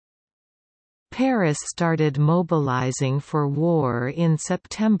Paris started mobilizing for war in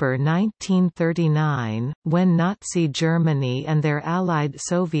September 1939, when Nazi Germany and their allied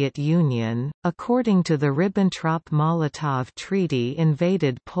Soviet Union, according to the Ribbentrop-Molotov Treaty,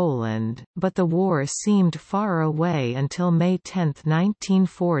 invaded Poland, but the war seemed far away until May 10,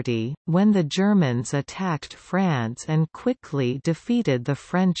 1940, when the Germans attacked France and quickly defeated the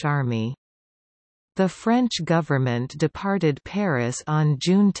French army. The French government departed Paris on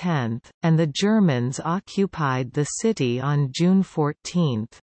June 10, and the Germans occupied the city on June 14.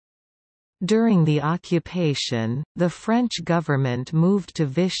 During the occupation, the French government moved to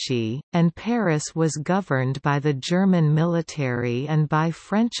Vichy, and Paris was governed by the German military and by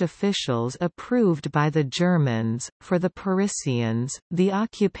French officials approved by the Germans. For the Parisians, the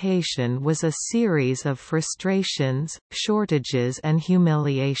occupation was a series of frustrations, shortages, and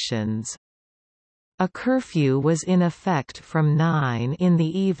humiliations. A curfew was in effect from 9 in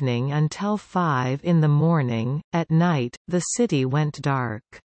the evening until 5 in the morning. At night, the city went dark.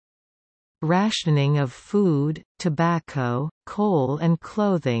 Rationing of food, tobacco, coal, and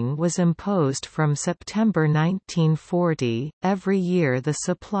clothing was imposed from September 1940. Every year the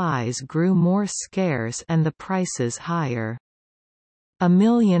supplies grew more scarce and the prices higher. 1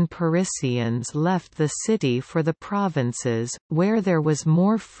 million Parisians left the city for the provinces, where there was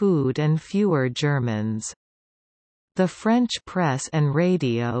more food and fewer Germans. The French press and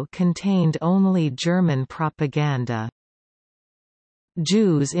radio contained only German propaganda.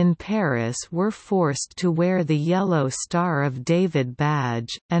 Jews in Paris were forced to wear the Yellow Star of David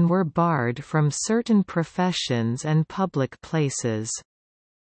badge, and were barred from certain professions and public places.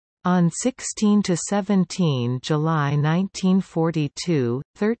 On 16–17 July 1942,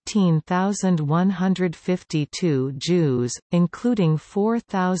 13,152 Jews, including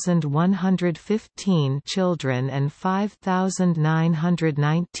 4,115 children and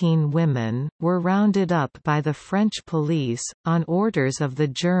 5,919 women, were rounded up by the French police, on orders of the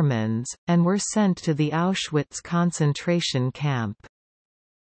Germans, and were sent to the Auschwitz concentration camp.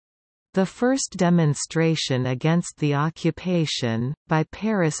 The first demonstration against the occupation, by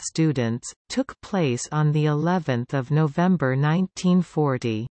Paris students, took place on the 11th of November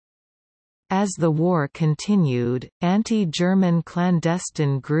 1940. As the war continued, anti-German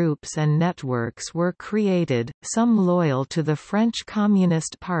clandestine groups and networks were created, some loyal to the French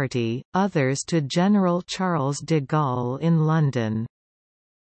Communist Party, others to General Charles de Gaulle in London.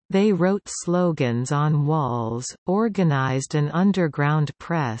 They wrote slogans on walls, organized an underground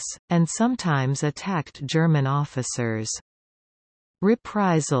press, and sometimes attacked German officers.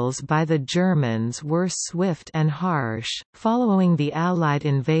 Reprisals by the Germans were swift and harsh. Following the Allied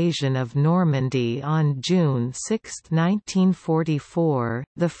invasion of Normandy on June 6, 1944,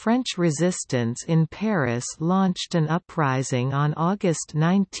 the French resistance in Paris launched an uprising on August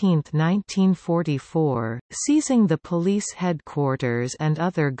 19, 1944, seizing the police headquarters and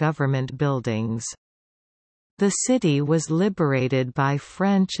other government buildings. The city was liberated by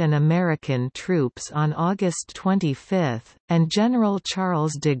French and American troops on August 25, and General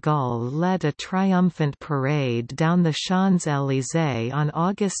Charles de Gaulle led a triumphant parade down the Champs-Élysées on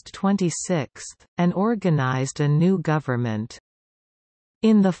August 26, and organized a new government.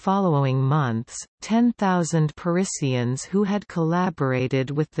 In the following months, 10,000 Parisians who had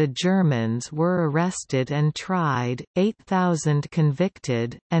collaborated with the Germans were arrested and tried, 8,000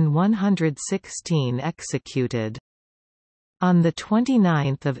 convicted, and 116 executed. On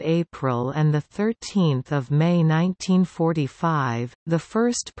 29 April and 13 May 1945, the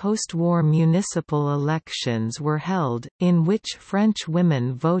first post-war municipal elections were held, in which French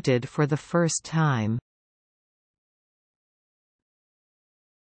women voted for the first time.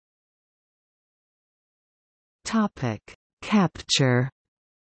 Capture.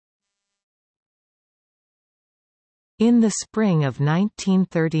 In the spring of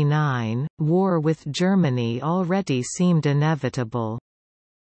 1939, war with Germany already seemed inevitable.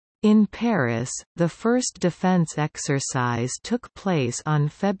 In Paris, the first defense exercise took place on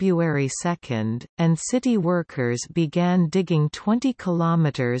February 2, and city workers began digging 20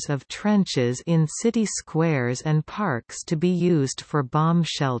 kilometers of trenches in city squares and parks to be used for bomb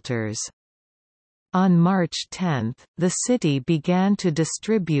shelters. On March 10, the city began to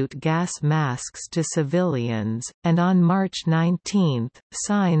distribute gas masks to civilians, and on March 19,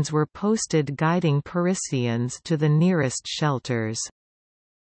 signs were posted guiding Parisians to the nearest shelters.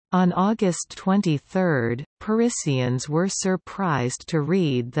 On August 23, Parisians were surprised to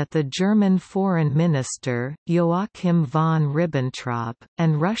read that the German Foreign Minister, Joachim von Ribbentrop,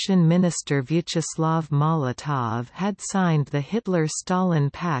 and Russian Minister Vyacheslav Molotov had signed the Hitler-Stalin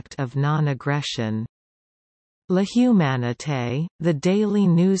Pact of Non-Aggression. La Humanité, the daily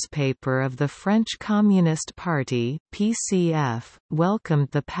newspaper of the French Communist Party (PCF), welcomed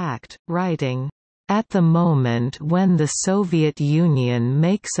the pact, writing, "At the moment when the Soviet Union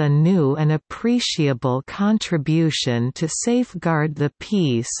makes a new and appreciable contribution to safeguard the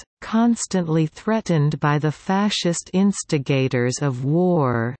peace, constantly threatened by the fascist instigators of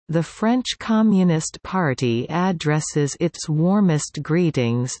war, the French Communist Party addresses its warmest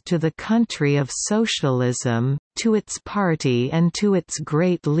greetings to the country of socialism, to its party and to its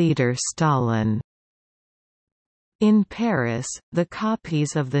great leader Stalin." In Paris, the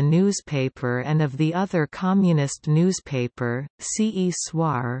copies of the newspaper and of the other communist newspaper, Ce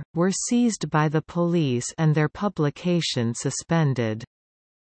Soir, were seized by the police and their publication suspended.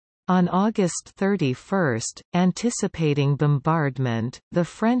 On August 31, anticipating bombardment, the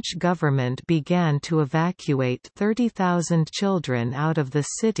French government began to evacuate 30,000 children out of the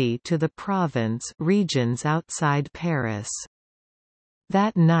city to the province regions outside Paris.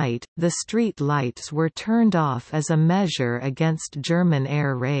 That night, the street lights were turned off as a measure against German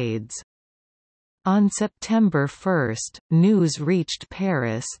air raids. On September 1, news reached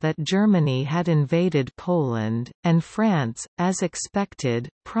Paris that Germany had invaded Poland, and France, as expected,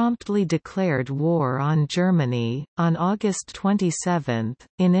 promptly declared war on Germany. On August 27,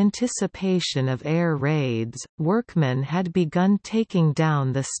 in anticipation of air raids, workmen had begun taking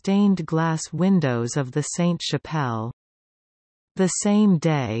down the stained glass windows of the Sainte-Chapelle. The same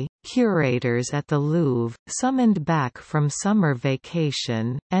day, curators at the Louvre, summoned back from summer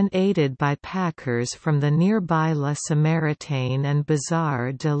vacation, and aided by packers from the nearby La Samaritaine and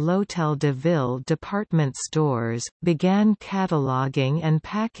Bazar de l'Hôtel de Ville department stores, began cataloguing and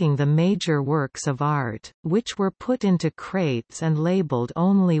packing the major works of art, which were put into crates and labeled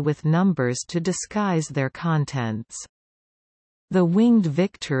only with numbers to disguise their contents. The winged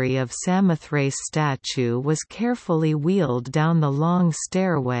Victory of Samothrace statue was carefully wheeled down the long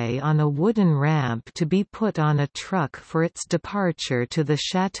stairway on a wooden ramp to be put on a truck for its departure to the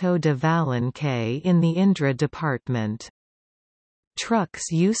Château de Valençay in the Indre department. Trucks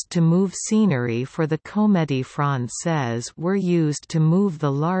used to move scenery for the Comédie Française were used to move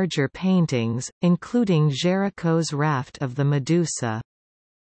the larger paintings, including Géricault's Raft of the Medusa.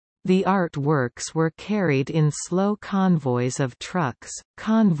 The artworks were carried in slow convoys of trucks,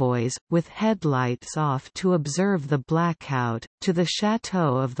 with headlights off to observe the blackout, to the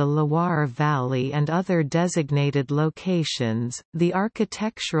Château of the Loire Valley and other designated locations. The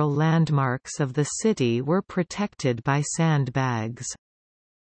architectural landmarks of the city were protected by sandbags.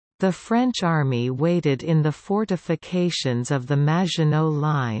 The French army waited in the fortifications of the Maginot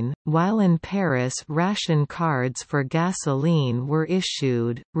Line, while in Paris ration cards for gasoline were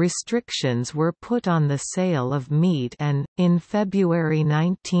issued, restrictions were put on the sale of meat and, in February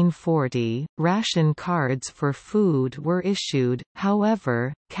 1940, ration cards for food were issued.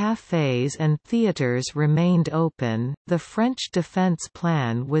 However, cafés and theaters remained open. The French defense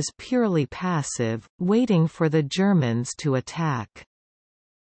plan was purely passive, waiting for the Germans to attack.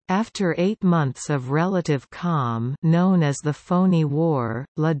 After 8 months of relative calm known as the Phony War,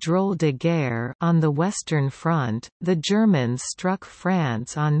 La Drôle de Guerre on the Western Front, the Germans struck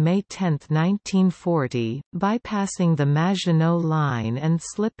France on May 10, 1940, bypassing the Maginot Line and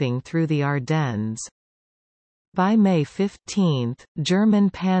slipping through the Ardennes. By May 15,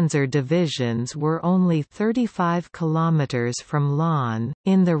 German panzer divisions were only 35 kilometers from Laon,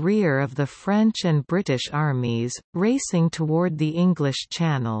 in the rear of the French and British armies, racing toward the English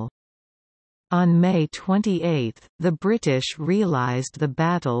Channel. On May 28, the British realized the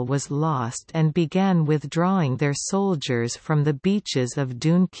battle was lost and began withdrawing their soldiers from the beaches of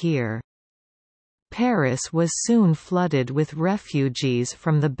Dunkerque. Paris was soon flooded with refugees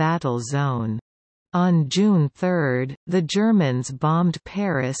from the battle zone. On June 3, the Germans bombed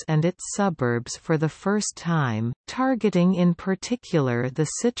Paris and its suburbs for the first time, targeting in particular the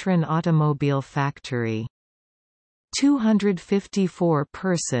Citroën automobile factory. 254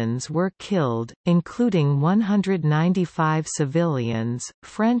 persons were killed, including 195 civilians.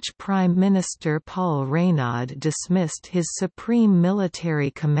 French Prime Minister Paul Reynaud dismissed his supreme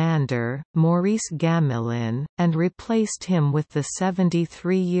military commander, Maurice Gamelin, and replaced him with the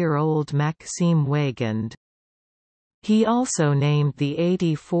 73-year-old Maxime Weygand. He also named the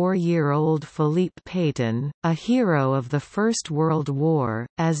 84-year-old Philippe Pétain, a hero of the First World War,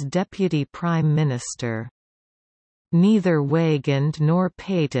 as deputy prime minister. Neither Weygand nor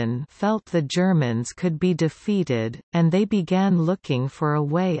Pétain felt the Germans could be defeated, and they began looking for a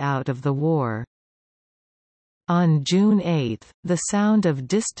way out of the war. On June 8, the sound of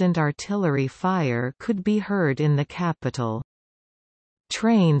distant artillery fire could be heard in the capital.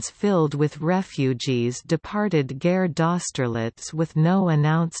 Trains filled with refugees departed Gare d'Austerlitz with no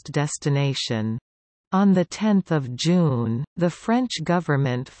announced destination. On 10 June, the French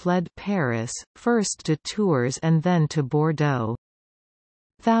government fled Paris, first to Tours and then to Bordeaux.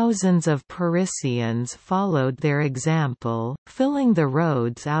 Thousands of Parisians followed their example, filling the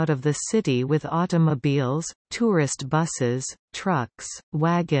roads out of the city with automobiles, tourist buses, trucks,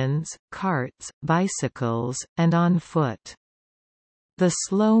 wagons, carts, bicycles, and on foot. The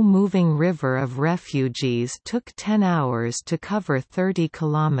slow-moving river of refugees took 10 hours to cover 30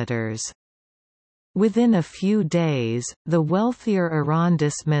 kilometers. Within a few days, the wealthier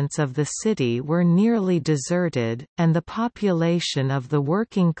arrondissements of the city were nearly deserted, and the population of the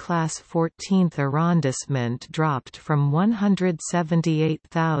working-class 14th arrondissement dropped from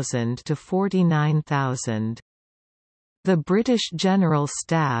 178,000 to 49,000. The British General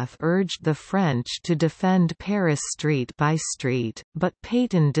Staff urged the French to defend Paris street by street, but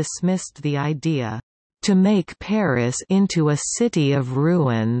Pétain dismissed the idea. To make Paris into a city of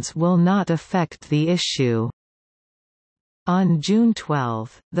ruins will not affect the issue. On June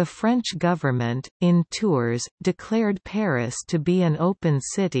 12, the French government, in Tours, declared Paris to be an open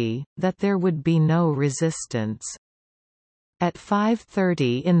city, that there would be no resistance. At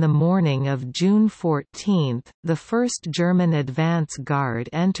 5:30 in the morning of June 14, the 1st German advance guard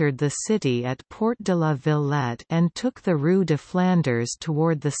entered the city at Porte de la Villette and took the Rue de Flanders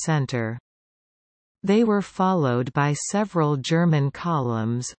toward the centre. They were followed by several German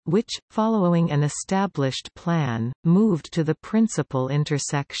columns, which, following an established plan, moved to the principal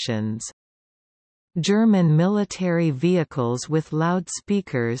intersections. German military vehicles with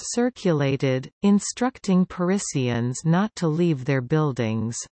loudspeakers circulated, instructing Parisians not to leave their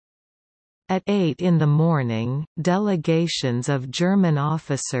buildings. At 8 in the morning, delegations of German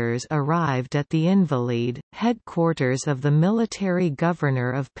officers arrived at the Invalides, headquarters of the military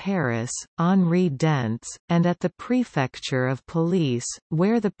governor of Paris, Henri Dentz, and at the prefecture of police,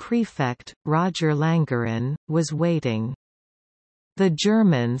 where the prefect, Roger Langeron, was waiting. The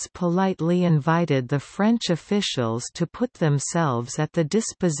Germans politely invited the French officials to put themselves at the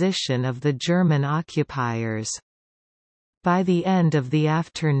disposition of the German occupiers. By the end of the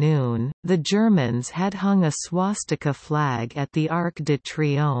afternoon, the Germans had hung a swastika flag at the Arc de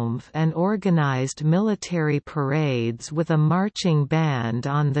Triomphe and organized military parades with a marching band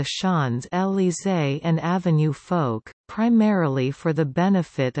on the Champs-Élysées and Avenue Foch, primarily for the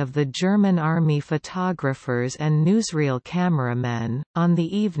benefit of the German army photographers and newsreel cameramen. On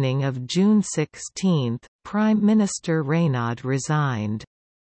the evening of June 16, Prime Minister Reynaud resigned.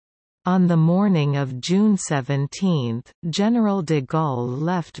 On the morning of June 17, General de Gaulle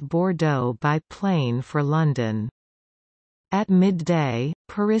left Bordeaux by plane for London. At midday,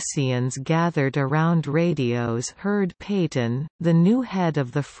 Parisians gathered around radios heard Pétain, the new head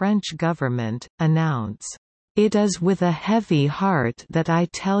of the French government, announce, "It is with a heavy heart that I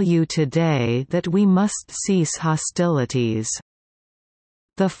tell you today that we must cease hostilities.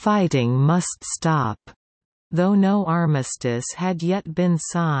 The fighting must stop." Though no armistice had yet been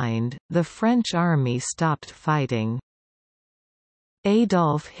signed, the French army stopped fighting.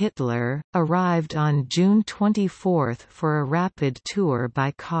 Adolf Hitler arrived on June 24 for a rapid tour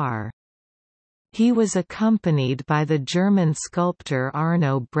by car. He was accompanied by the German sculptor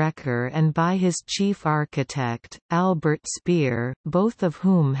Arno Breker and by his chief architect, Albert Speer, both of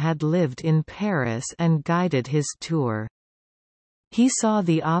whom had lived in Paris and guided his tour. He saw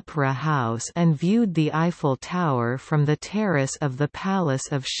the Opera House and viewed the Eiffel Tower from the terrace of the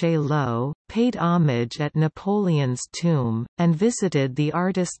Palace of Chaillot, paid homage at Napoleon's tomb, and visited the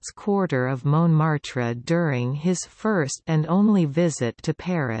artists' quarter of Montmartre during his first and only visit to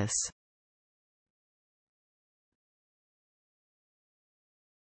Paris.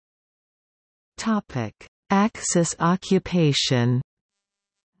 Axis occupation.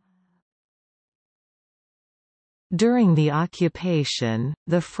 During the occupation,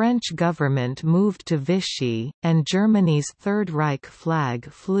 the French government moved to Vichy, and Germany's Third Reich flag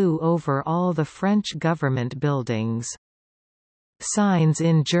flew over all the French government buildings. Signs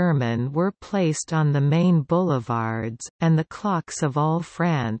in German were placed on the main boulevards, and the clocks of all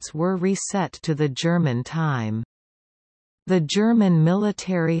France were reset to the German time. The German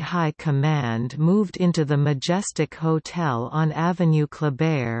Military High Command moved into the Majestic Hotel on Avenue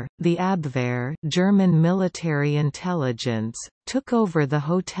Kléber, the Abwehr German military intelligence, took over the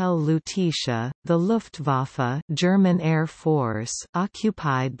Hotel Lutetia, the Luftwaffe German Air Force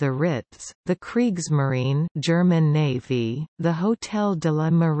occupied the Ritz, the Kriegsmarine German Navy, the Hotel de la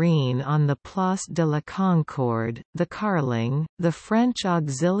Marine on the Place de la Concorde, the Carling, the French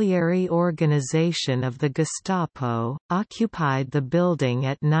Auxiliary Organization of the Gestapo, occupied the building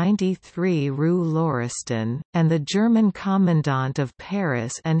at 93 Rue Lauriston, and the German Commandant of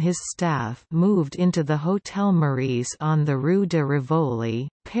Paris and his staff moved into the Hotel Meurice on the Rue de Rivoli.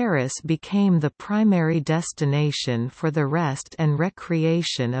 Paris became the primary destination for the rest and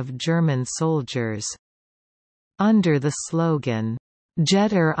recreation of German soldiers. Under the slogan,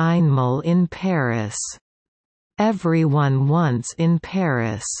 "Jeder einmal in Paris," everyone once in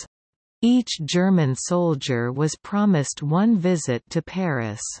Paris, each German soldier was promised one visit to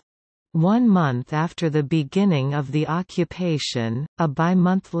Paris. 1 month after the beginning of the occupation, a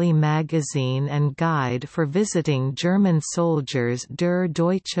bi-monthly magazine and guide for visiting German soldiers Der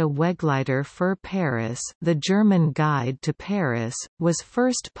Deutsche Wegleiter für Paris, the German Guide to Paris, was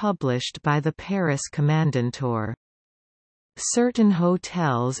first published by the Paris Kommandantur. Certain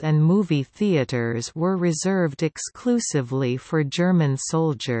hotels and movie theaters were reserved exclusively for German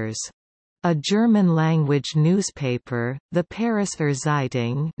soldiers. A German-language newspaper, the Pariser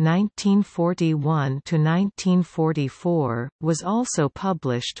Zeitung (1941–1944), was also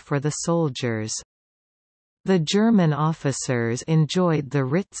published for the soldiers. The German officers enjoyed the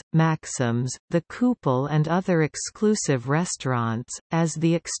Ritz, Maxims, the Kuppel and other exclusive restaurants, as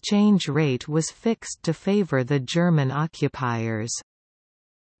the exchange rate was fixed to favor the German occupiers.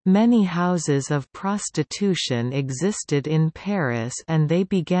 Many houses of prostitution existed in Paris and they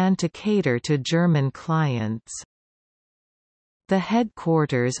began to cater to German clients. The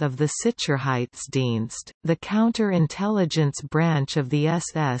headquarters of the Sicherheitsdienst, the counterintelligence branch of the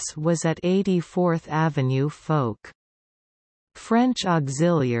SS, was at 84th Avenue Foch. French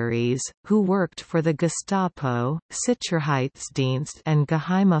auxiliaries, who worked for the Gestapo, Sicherheitsdienst and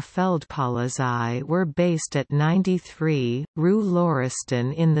Geheime Feldpolizei were based at 93, Rue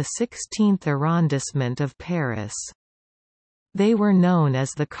Lauriston in the 16th arrondissement of Paris. They were known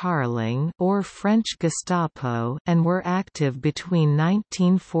as the Carling or French Gestapo and were active between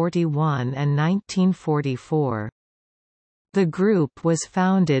 1941 and 1944. The group was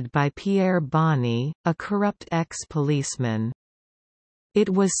founded by Pierre Bonny, a corrupt ex-policeman. It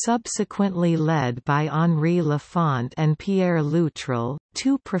was subsequently led by Henri Lafont and Pierre Loutrel,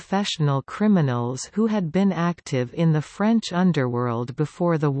 two professional criminals who had been active in the French underworld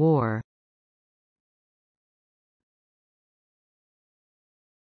before the war.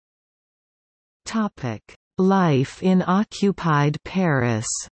 Life in occupied Paris.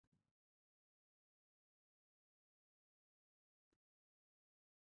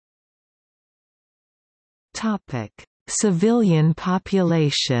 Civilian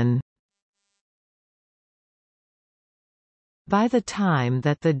population. By the time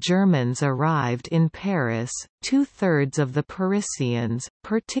that the Germans arrived in Paris, 2/3 of the Parisians,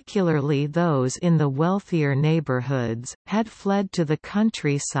 particularly those in the wealthier neighborhoods, had fled to the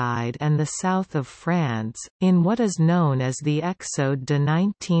countryside and the south of France. In what is known as the Exode de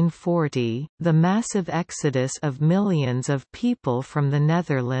 1940, the massive exodus of millions of people from the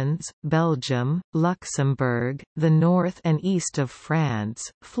Netherlands, Belgium, Luxembourg, the north and east of France,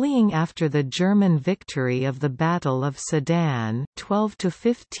 fleeing after the German victory of the Battle of Sedan,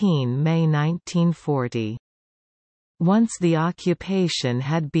 12–15 May 1940. Once the occupation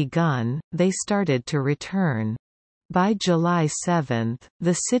had begun, they started to return. By July 7,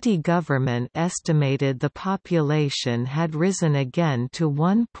 the city government estimated the population had risen again to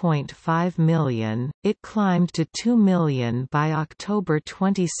 1.5 million, it climbed to 2 million by October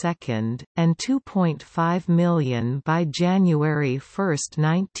 22, and 2.5 million by January 1,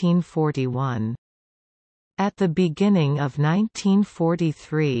 1941. At the beginning of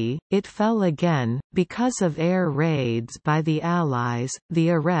 1943, it fell again, because of air raids by the Allies,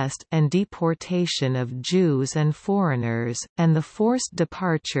 the arrest and deportation of Jews and foreigners, and the forced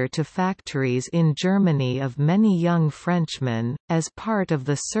departure to factories in Germany of many young Frenchmen, as part of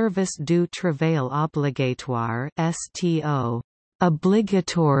the Service du Travail Obligatoire (STO),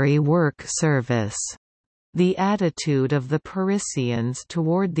 obligatory work service. The attitude of the Parisians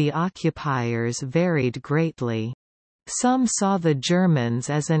toward the occupiers varied greatly. Some saw the Germans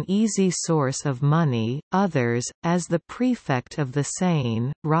as an easy source of money, others, as the prefect of the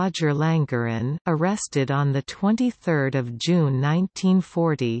Seine, Roger Langeron, arrested on 23 June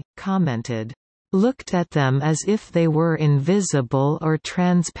 1940, commented, "Looked at them as if they were invisible or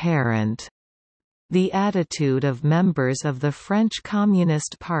transparent. The attitude of members of the French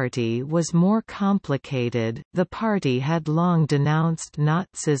Communist Party was more complicated. The party had long denounced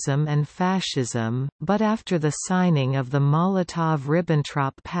Nazism and fascism, but after the signing of the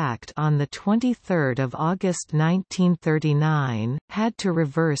Molotov–Ribbentrop Pact on 23 August 1939, had to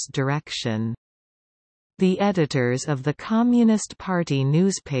reverse direction. The editors of the Communist Party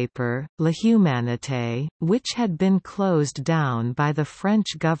newspaper, La Humanité, which had been closed down by the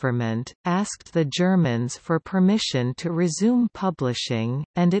French government, asked the Germans for permission to resume publishing,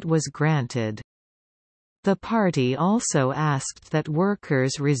 and it was granted. The party also asked that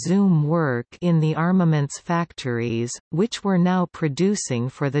workers resume work in the armaments factories, which were now producing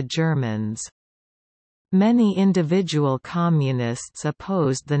for the Germans. Many individual communists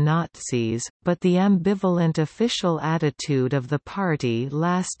opposed the Nazis, but the ambivalent official attitude of the party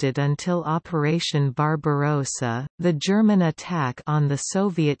lasted until Operation Barbarossa, the German attack on the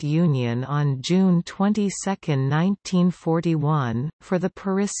Soviet Union on June 22, 1941. For the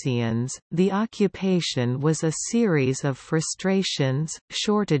Parisians, the occupation was a series of frustrations,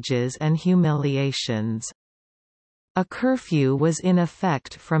 shortages and humiliations. A curfew was in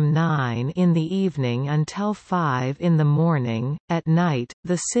effect from 9 in the evening until 5 in the morning. At night,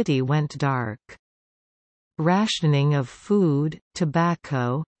 the city went dark. Rationing of food,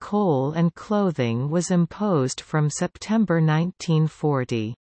 tobacco, coal and clothing was imposed from September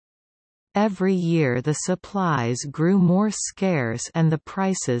 1940. Every year the supplies grew more scarce and the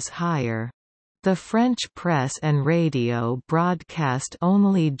prices higher. The French press and radio broadcast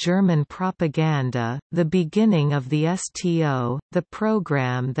only German propaganda. The beginning of the STO, the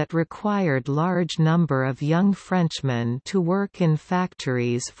program that required large number of young Frenchmen to work in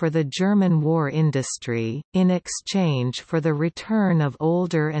factories for the German war industry, in exchange for the return of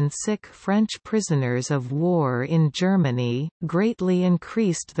older and sick French prisoners of war in Germany, greatly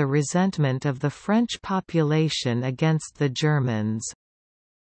increased the resentment of the French population against the Germans.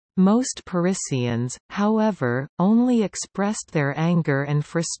 Most Parisians, however, only expressed their anger and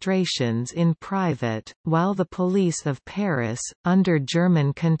frustrations in private, while the police of Paris, under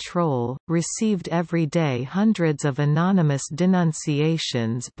German control, received every day hundreds of anonymous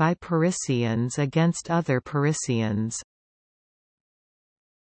denunciations by Parisians against other Parisians.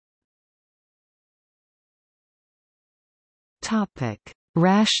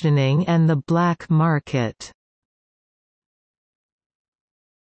 Rationing and the black market.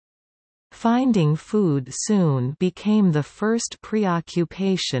 Finding food soon became the first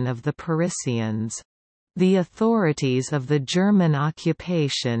preoccupation of the Parisians. The authorities of the German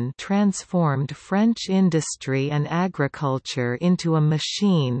occupation transformed French industry and agriculture into a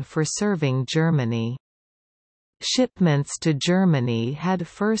machine for serving Germany. Shipments to Germany had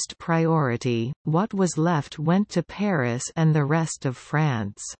first priority, what was left went to Paris and the rest of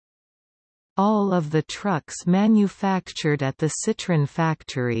France. All of the trucks manufactured at the Citroën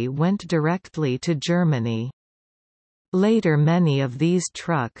factory went directly to Germany. Later many of these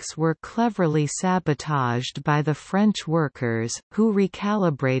trucks were cleverly sabotaged by the French workers, who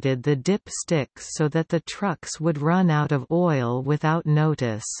recalibrated the dip sticks so that the trucks would run out of oil without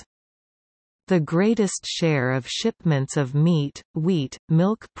notice. The greatest share of shipments of meat, wheat,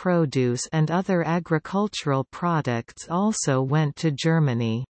 milk produce and other agricultural products also went to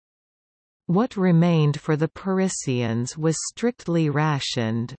Germany. What remained for the Parisians was strictly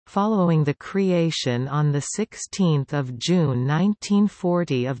rationed. Following the creation on 16 June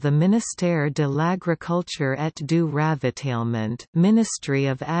 1940 of the Ministère de l'Agriculture et du Ravitaillement, Ministry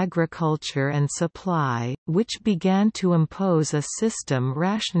of Agriculture and Supply, which began to impose a system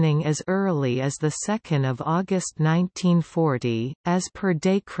rationing as early as 2 August 1940, as per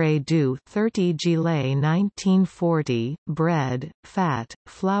Décret du 30 Juillet 1940, bread, fat,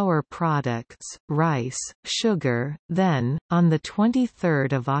 flour products, rice, sugar, then, on 23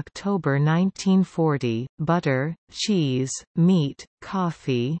 October 1940, butter, cheese, meat,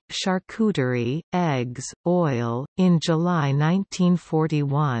 coffee, charcuterie, eggs, oil, in July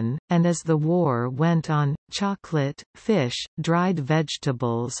 1941, and as the war went on, chocolate, fish, dried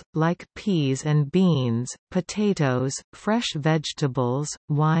vegetables, like peas and beans, potatoes, fresh vegetables,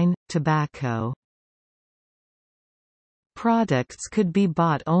 wine, tobacco. Products could be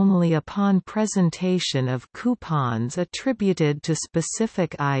bought only upon presentation of coupons attributed to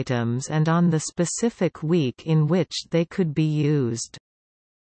specific items and on the specific week in which they could be used.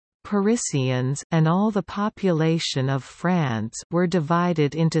 Parisians, and all the population of France, were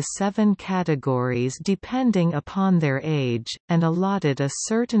divided into 7 categories depending upon their age, and allotted a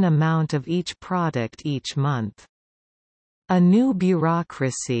certain amount of each product each month. A new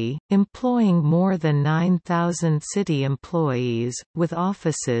bureaucracy, employing more than 9,000 city employees, with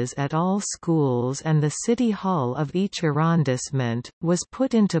offices at all schools and the city hall of each arrondissement, was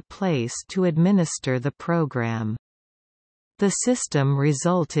put into place to administer the program. The system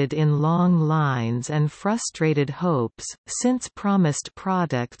resulted in long lines and frustrated hopes, since promised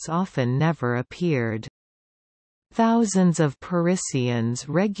products often never appeared. Thousands of Parisians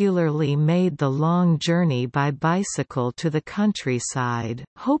regularly made the long journey by bicycle to the countryside,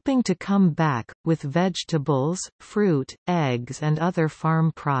 hoping to come back, with vegetables, fruit, eggs and other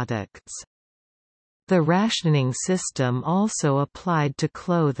farm products. The rationing system also applied to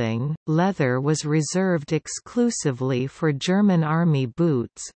clothing. Leather was reserved exclusively for German army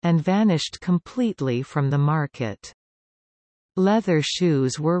boots, and vanished completely from the market. Leather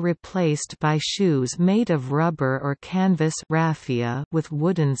shoes were replaced by shoes made of rubber or canvas raffia with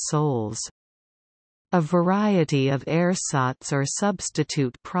wooden soles. A variety of ersatz or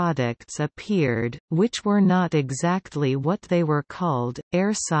substitute products appeared, which were not exactly what they were called: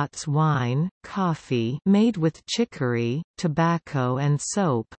 ersatz wine, coffee made with chicory, tobacco and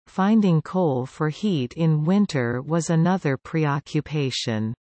soap. Finding coal for heat in winter was another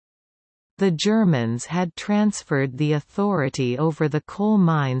preoccupation. The Germans had transferred the authority over the coal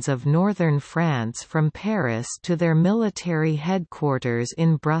mines of northern France from Paris to their military headquarters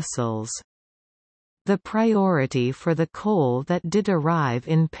in Brussels. The priority for the coal that did arrive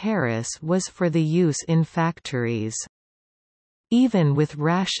in Paris was for the use in factories. Even with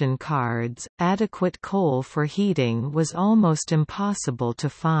ration cards, adequate coal for heating was almost impossible to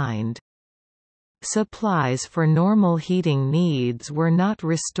find. Supplies for normal heating needs were not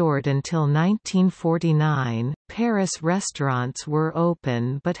restored until 1949. Paris restaurants were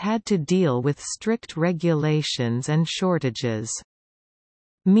open but had to deal with strict regulations and shortages.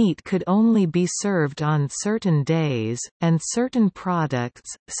 Meat could only be served on certain days, and certain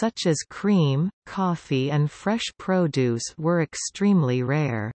products, such as cream, coffee and fresh produce, were extremely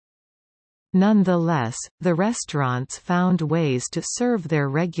rare. Nonetheless, the restaurants found ways to serve their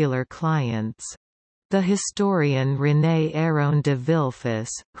regular clients. The historian René Aron de Villefus,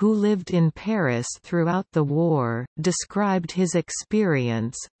 who lived in Paris throughout the war, described his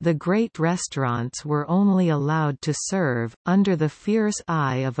experience. The great restaurants were only allowed to serve, under the fierce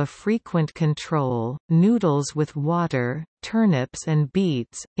eye of a frequent control, noodles with water, turnips and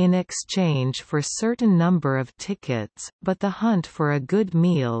beets, in exchange for certain number of tickets, but the hunt for a good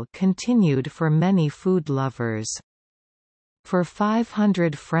meal continued for many food lovers. For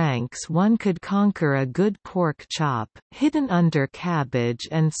 500 francs one could conquer a good pork chop, hidden under cabbage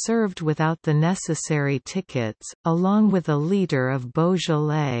and served without the necessary tickets, along with a litre of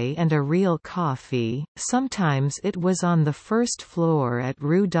Beaujolais and a real coffee. Sometimes it was on the first floor at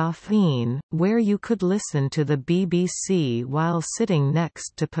Rue Dauphine, where you could listen to the BBC while sitting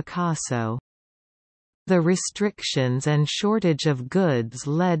next to Picasso. The restrictions and shortage of goods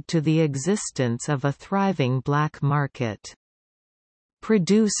led to the existence of a thriving black market.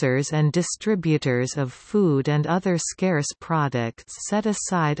 Producers and distributors of food and other scarce products set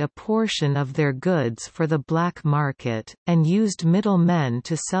aside a portion of their goods for the black market, and used middlemen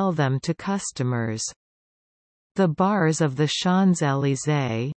to sell them to customers. The bars of the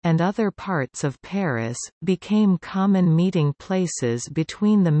Champs-Élysées, and other parts of Paris, became common meeting places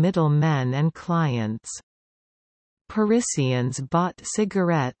between the middlemen and clients. Parisians bought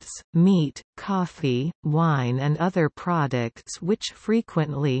cigarettes, meat, coffee, wine and other products which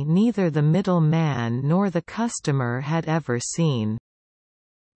frequently neither the middleman nor the customer had ever seen.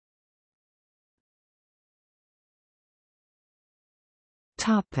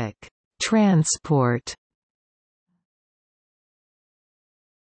 Transport.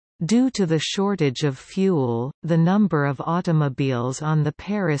 Due to the shortage of fuel, the number of automobiles on the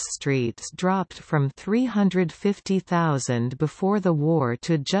Paris streets dropped from 350,000 before the war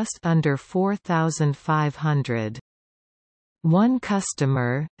to just under 4,500. One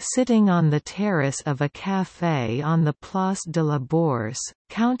customer, sitting on the terrace of a café on the Place de la Bourse,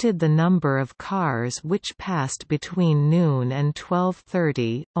 counted the number of cars which passed between noon and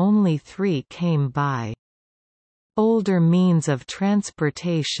 12:30, only 3 came by. Older means of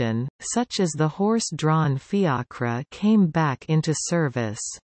transportation, such as the horse-drawn fiacre, came back into service.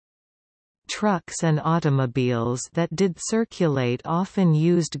 Trucks and automobiles that did circulate often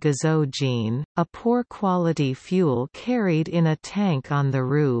used gazogene, a poor-quality fuel carried in a tank on the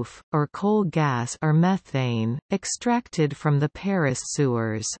roof, or coal gas or methane, extracted from the Paris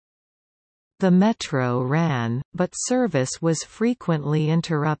sewers. The metro ran, but service was frequently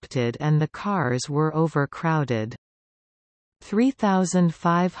interrupted and the cars were overcrowded.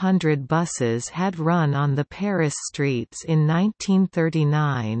 3,500 buses had run on the Paris streets in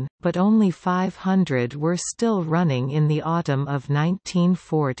 1939, but only 500 were still running in the autumn of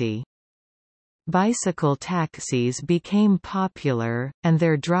 1940. Bicycle taxis became popular, and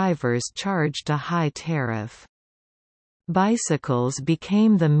their drivers charged a high tariff. Bicycles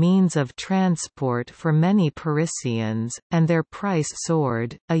became the means of transport for many Parisians, and their price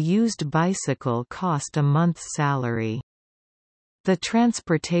soared. A used bicycle cost a month's salary. The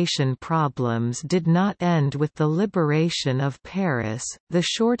transportation problems did not end with the liberation of Paris. The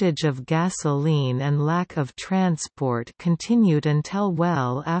shortage of gasoline and lack of transport continued until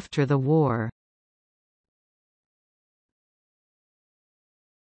well after the war.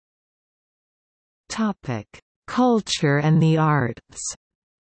 Topic: Culture and the arts.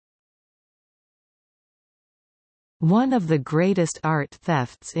 One of the greatest art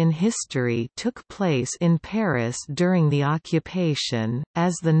thefts in history took place in Paris during the occupation,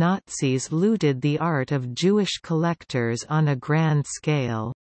 as the Nazis looted the art of Jewish collectors on a grand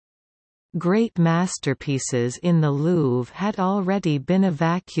scale. Great masterpieces in the Louvre had already been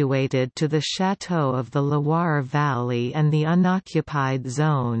evacuated to the chateaux of the Loire Valley and the unoccupied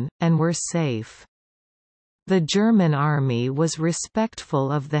zone, and were safe. The German army was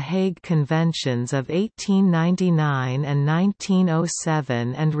respectful of the Hague Conventions of 1899 and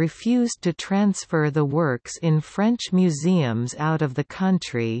 1907 and refused to transfer the works in French museums out of the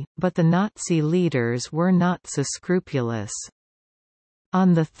country, but the Nazi leaders were not so scrupulous.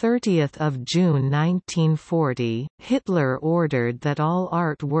 On 30 June 1940, Hitler ordered that all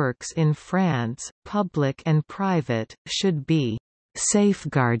art works in France, public and private, should be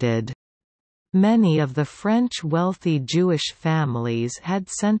 «safeguarded». Many of the French wealthy Jewish families had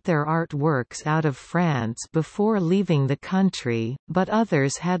sent their artworks out of France before leaving the country, but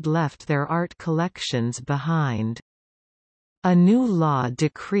others had left their art collections behind. A new law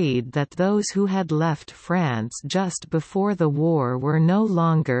decreed that those who had left France just before the war were no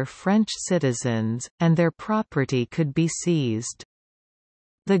longer French citizens, and their property could be seized.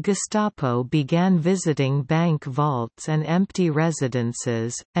 The Gestapo began visiting bank vaults and empty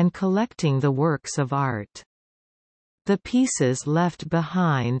residences, and collecting the works of art. The pieces left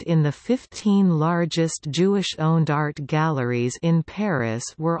behind in the 15 largest Jewish-owned art galleries in Paris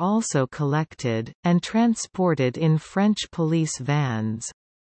were also collected, and transported in French police vans.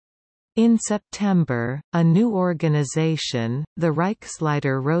 In September, a new organization, the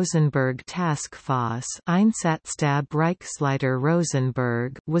Reichsleiter Rosenberg Task Force Einsatzstab Reichsleiter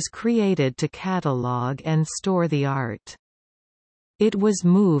Rosenberg, was created to catalogue and store the art. It was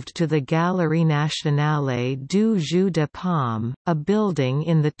moved to the Galerie Nationale du Jeu de Paume, a building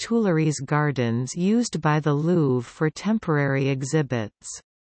in the Tuileries Gardens used by the Louvre for temporary exhibits.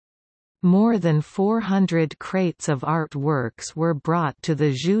 More than 400 crates of artworks were brought to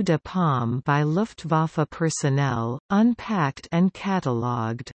the Jeu de Paume by Luftwaffe personnel, unpacked and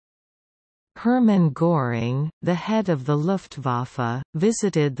catalogued. Hermann Göring, the head of the Luftwaffe,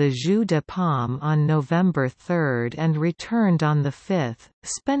 visited the Jeu de Paume on November 3 and returned on the 5th,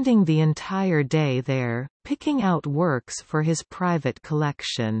 spending the entire day there, picking out works for his private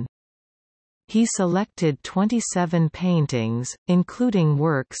collection. He selected 27 paintings, including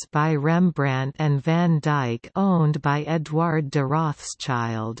works by Rembrandt and Van Dyck owned by Edouard de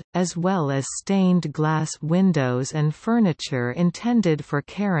Rothschild, as well as stained glass windows and furniture intended for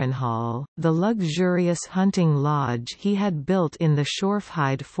Carenhall, the luxurious hunting lodge he had built in the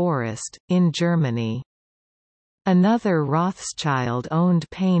Schorfheide forest, in Germany. Another Rothschild-owned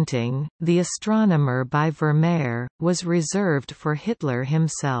painting, The Astronomer by Vermeer, was reserved for Hitler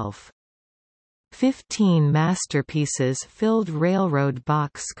himself. 15 masterpieces-filled railroad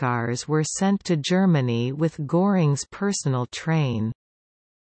boxcars were sent to Germany with Göring's personal train.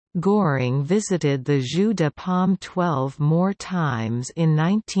 Göring visited the Jeu de Paume 12 more times in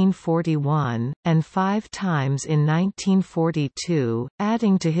 1941, and 5 times in 1942,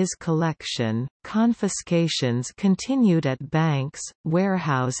 adding to his collection. Confiscations continued at banks,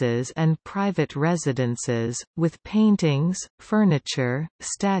 warehouses, and private residences, with paintings, furniture,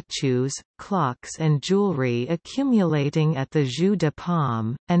 statues, clocks, and jewelry accumulating at the Jeu de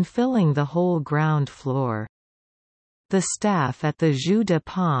Paume, and filling the whole ground floor. The staff at the Jeu de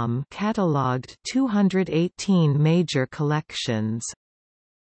Paume catalogued 218 major collections.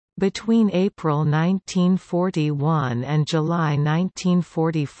 Between April 1941 and July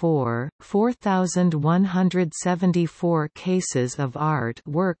 1944, 4,174 cases of art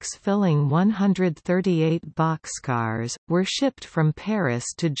works filling 138 boxcars, were shipped from Paris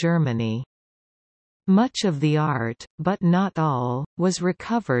to Germany. Much of the art, but not all, was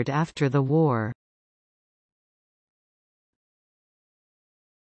recovered after the war.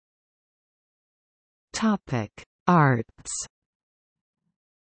 Arts.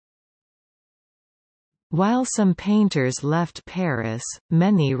 While some painters left Paris,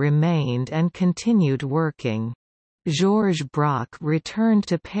 many remained and continued working. Georges Braque returned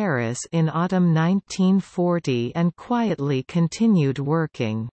to Paris in autumn 1940 and quietly continued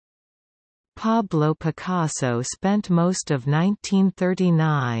working. Pablo Picasso spent most of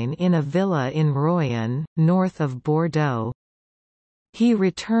 1939 in a villa in Royan, north of Bordeaux. He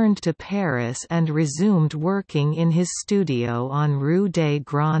returned to Paris and resumed working in his studio on Rue des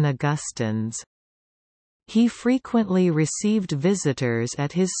Grands Augustins. He frequently received visitors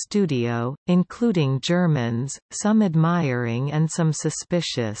at his studio, including Germans, some admiring and some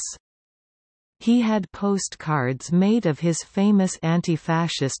suspicious. He had postcards made of his famous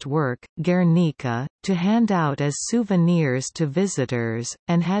anti-fascist work, Guernica, to hand out as souvenirs to visitors,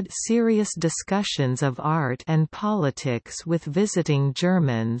 and had serious discussions of art and politics with visiting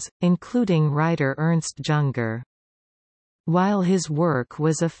Germans, including writer Ernst Junger. While his work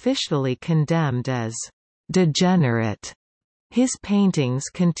was officially condemned as degenerate, his paintings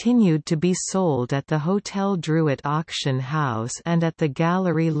continued to be sold at the Hotel Druet auction house and at the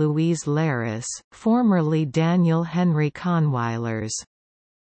Galerie Louise Laris, formerly Daniel Henry Kahnweiler's.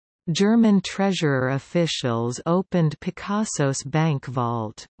 German treasurer officials opened Picasso's bank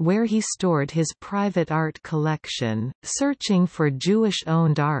vault, where he stored his private art collection, searching for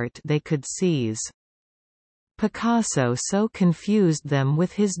Jewish-owned art they could seize. Picasso so confused them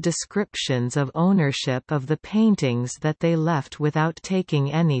with his descriptions of ownership of the paintings that they left without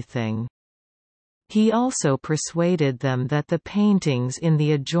taking anything. He also persuaded them that the paintings in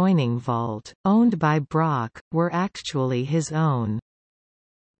the adjoining vault, owned by Braque, were actually his own.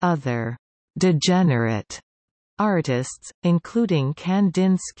 Other degenerate artists, including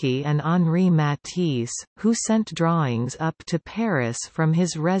Kandinsky and Henri Matisse, who sent drawings up to Paris from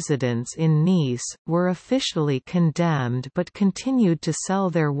his residence in Nice, were officially condemned but continued to sell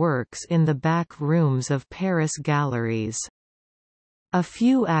their works in the back rooms of Paris galleries. A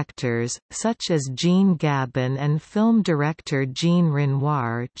few actors, such as Jean Gabin and film director Jean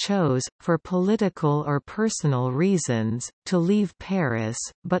Renoir, chose, for political or personal reasons, to leave Paris,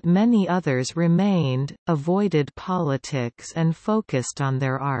 but many others remained, avoided politics and focused on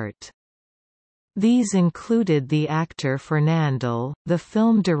their art. These included the actor Fernandel, the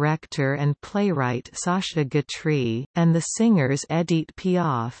film director and playwright Sacha Guitry, and the singers Edith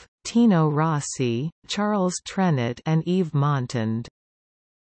Piaf, Tino Rossi, Charles Trenet and Yves Montand.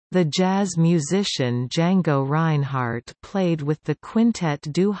 The jazz musician Django Reinhardt played with the Quintet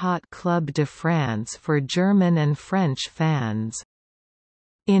du Hot Club de France for German and French fans.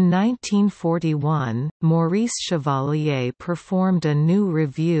 In 1941, Maurice Chevalier performed a new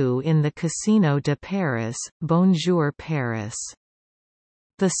revue in the Casino de Paris, Bonjour Paris.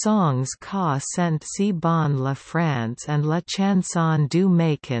 The songs Ca sent si bon la France and La chanson du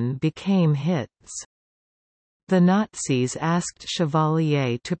Macon became hits. The Nazis asked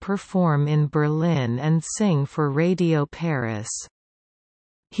Chevalier to perform in Berlin and sing for Radio Paris.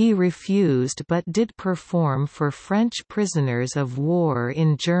 He refused but did perform for French prisoners of war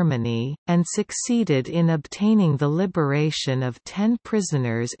in Germany, and succeeded in obtaining the liberation of 10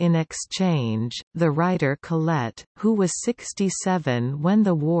 prisoners in exchange. The writer Colette, who was 67 when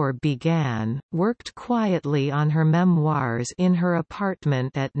the war began, worked quietly on her memoirs in her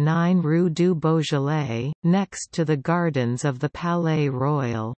apartment at 9 Rue du Beaujolais, next to the gardens of the Palais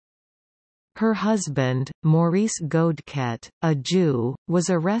Royal. Her husband, Maurice Godquet, a Jew, was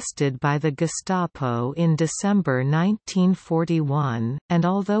arrested by the Gestapo in December 1941, and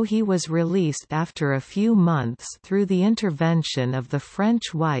although he was released after a few months through the intervention of the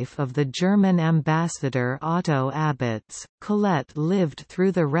French wife of the German ambassador Otto Abetz, Colette lived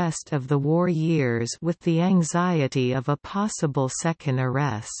through the rest of the war years with the anxiety of a possible second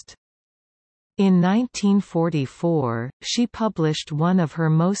arrest. In 1944, she published one of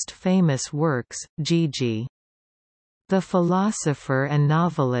her most famous works, Gigi. The philosopher and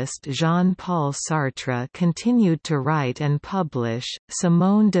novelist Jean-Paul Sartre continued to write and publish.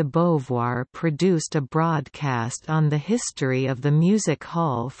 Simone de Beauvoir produced a broadcast on the history of the music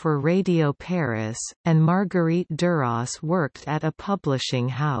hall for Radio Paris, and Marguerite Duras worked at a publishing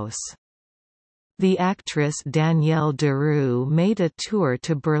house. The actress Danielle Deroux made a tour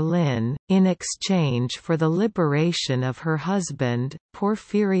to Berlin, in exchange for the liberation of her husband,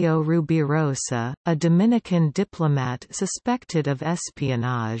 Porfirio Rubirosa, a Dominican diplomat suspected of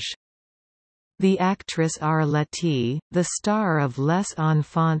espionage. The actress Arletty, the star of Les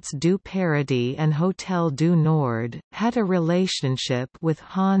Enfants du Paradis and Hotel du Nord, had a relationship with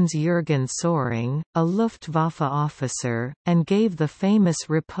Hans-Jürgen Söring, a Luftwaffe officer, and gave the famous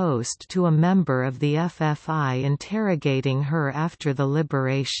riposte to a member of the FFI interrogating her after the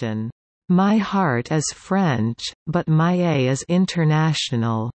liberation, "My heart is French, but my A is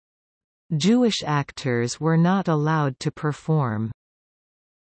international." Jewish actors were not allowed to perform.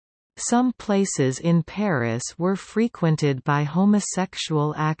 Some places in Paris were frequented by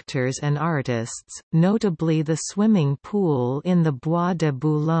homosexual actors and artists, notably the swimming pool in the Bois de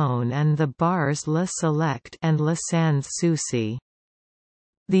Boulogne and the bars Le Select and Le Sans Souci.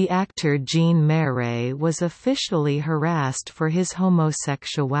 The actor Jean Marais was officially harassed for his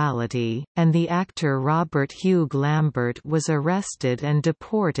homosexuality, and the actor Robert Hugh Lambert was arrested and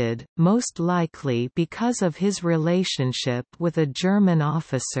deported, most likely because of his relationship with a German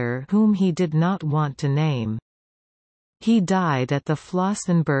officer whom he did not want to name. He died at the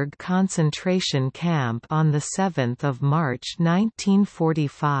Flossenburg concentration camp on 7 March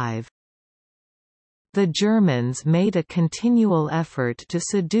 1945. The Germans made a continual effort to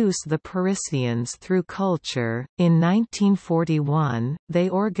seduce the Parisians through culture. In 1941, they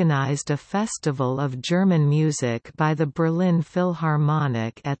organized a festival of German music by the Berlin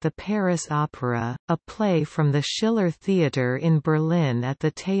Philharmonic at the Paris Opera, a play from the Schiller Theatre in Berlin at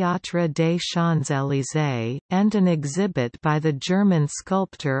the Théâtre des Champs-Élysées, and an exhibit by the German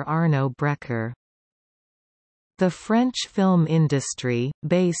sculptor Arno Breker. The French film industry,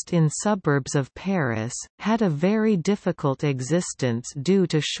 based in suburbs of Paris, had a very difficult existence due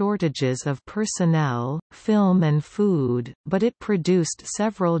to shortages of personnel, film and food, but it produced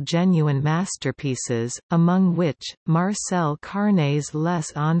several genuine masterpieces, among which, Marcel Carné's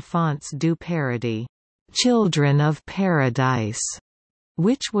Les Enfants du Paradis, Children of Paradise,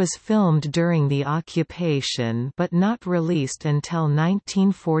 which was filmed during the occupation but not released until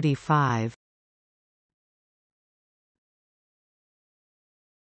 1945.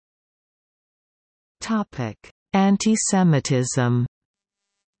 Antisemitism.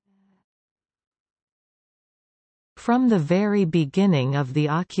 From the very beginning of the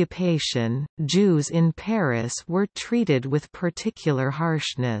occupation, Jews in Paris were treated with particular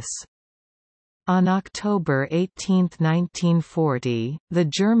harshness. On October 18, 1940, the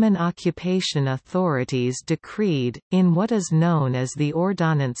German occupation authorities decreed, in what is known as the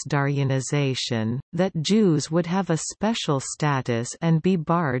Ordonnance d'Aryanisation, that Jews would have a special status and be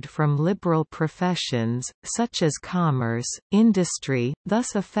barred from liberal professions, such as commerce, industry,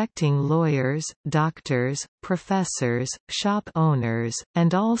 thus affecting lawyers, doctors, professors, shop owners,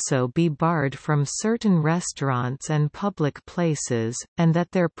 and also be barred from certain restaurants and public places, and that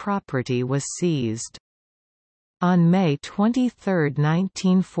their property was seized. On May 23,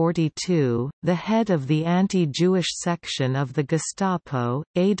 1942, the head of the anti-Jewish section of the Gestapo,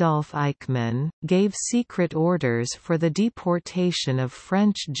 Adolf Eichmann, gave secret orders for the deportation of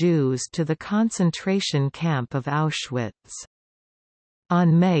French Jews to the concentration camp of Auschwitz.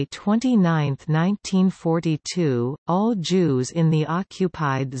 On May 29, 1942, all Jews in the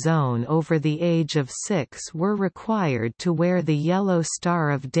occupied zone over the age of 6 were required to wear the Yellow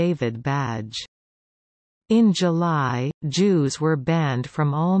Star of David badge. In July, Jews were banned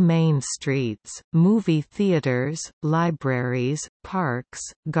from all main streets, movie theaters, libraries, parks,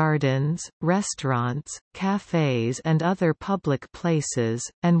 gardens, restaurants, cafes and other public places,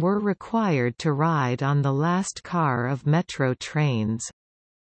 and were required to ride on the last car of metro trains.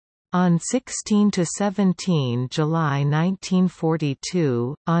 On 16–17 July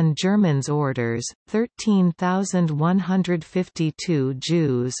 1942, on Germans' orders, 13,152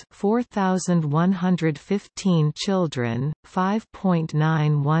 Jews, 4,115 children,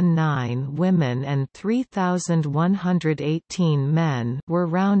 5.919 women and 3,118 men were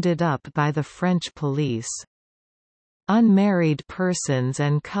rounded up by the French police. Unmarried persons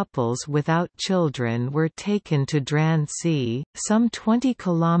and couples without children were taken to Drancy, some 20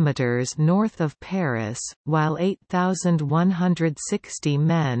 kilometers north of Paris, while 8,160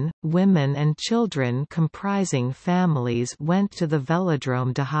 men, women and children comprising families went to the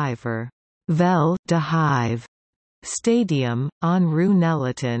Velodrome de Hiver, Vel de Hive Stadium, on Rue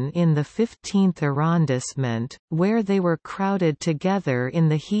Nelliton in the 15th arrondissement, where they were crowded together in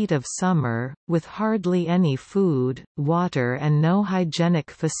the heat of summer, with hardly any food, water and no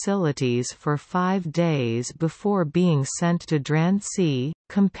hygienic facilities for 5 days before being sent to Drancy,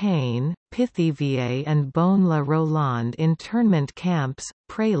 Compiègne, Pithiviers and Bonne-la-Rolande internment camps,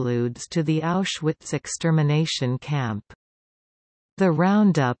 preludes to the Auschwitz extermination camp. The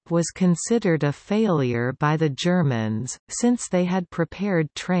roundup was considered a failure by the Germans, since they had prepared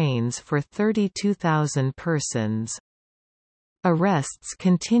trains for 32,000 persons. Arrests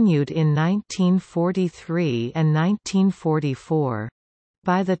continued in 1943 and 1944.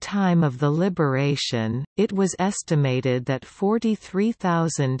 By the time of the liberation, it was estimated that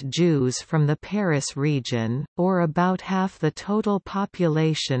 43,000 Jews from the Paris region, or about half the total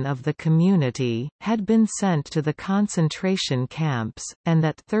population of the community, had been sent to the concentration camps, and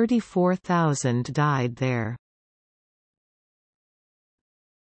that 34,000 died there.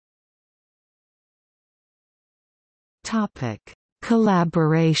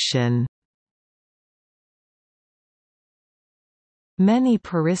 Collaboration. Many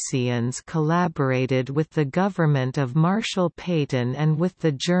Parisians collaborated with the government of Marshal Pétain and with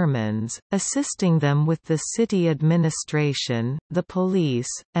the Germans, assisting them with the city administration, the police,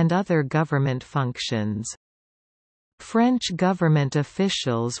 and other government functions. French government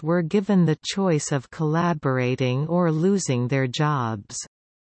officials were given the choice of collaborating or losing their jobs.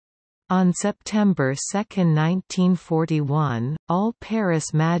 On September 2, 1941, all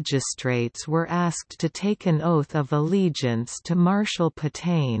Paris magistrates were asked to take an oath of allegiance to Marshal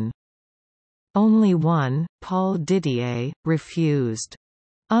Pétain. Only one, Paul Didier, refused.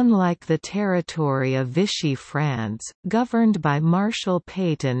 Unlike the territory of Vichy France, governed by Marshal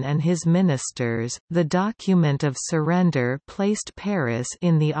Pétain and his ministers, the document of surrender placed Paris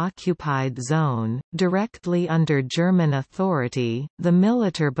in the occupied zone, directly under German authority, the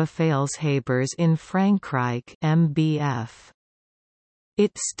Militarbefehlshabers in Frankreich (MBF).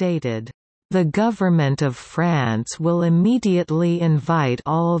 It stated, "The government of France will immediately invite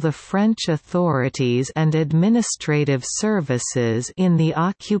all the French authorities and administrative services in the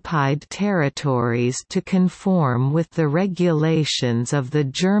occupied territories to conform with the regulations of the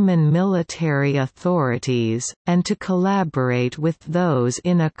German military authorities, and to collaborate with those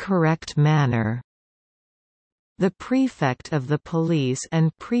in a correct manner." The prefect of the police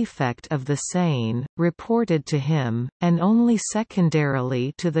and prefect of the Seine, reported to him, and only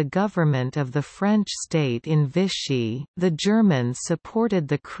secondarily to the government of the French state in Vichy. The Germans supported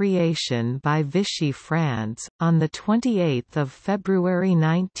the creation by Vichy France, on 28 February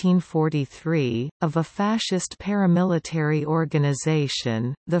 1943, of a fascist paramilitary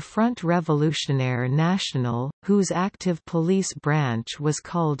organization, the Front Révolutionnaire National, whose active police branch was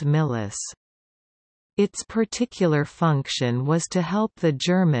called Milice. Its particular function was to help the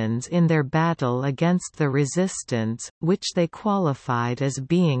Germans in their battle against the resistance, which they qualified as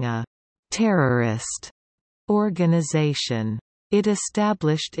being a «terrorist» organization. It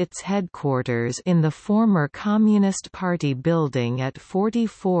established its headquarters in the former Communist Party building at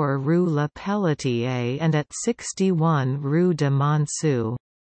 44 Rue Le Pelletier and at 61 Rue de Monceau.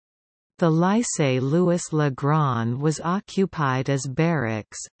 The Lycée Louis Le Grand was occupied as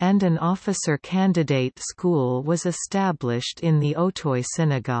barracks, and an officer candidate school was established in the Auteuil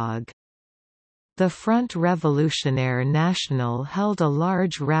synagogue. The Front Révolutionnaire National held a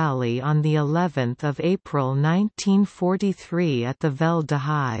large rally on the 11th of April 1943 at the Vel de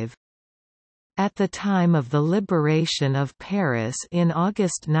Hive. At the time of the liberation of Paris in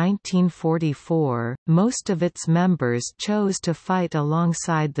August 1944, most of its members chose to fight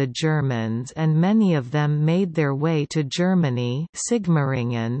alongside the Germans, and many of them made their way to Germany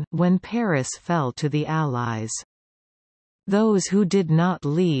Sigmaringen when Paris fell to the Allies. Those who did not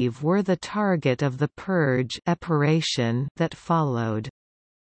leave were the target of the purge operation that followed.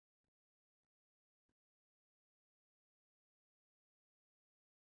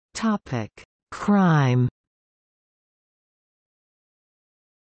 Crime.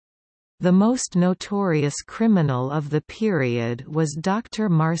 The most notorious criminal of the period was Dr.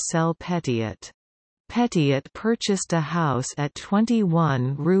 Marcel Petiot. Petiot purchased a house at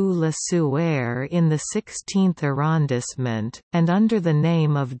 21 Rue Le Sueur in the 16th arrondissement, and under the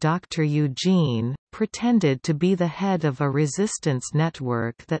name of Dr. Eugene, pretended to be the head of a resistance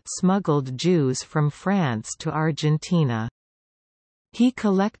network that smuggled Jews from France to Argentina. He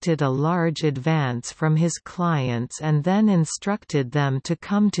collected a large advance from his clients and then instructed them to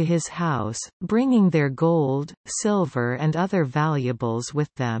come to his house, bringing their gold, silver and other valuables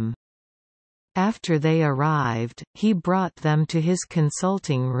with them. After they arrived, he brought them to his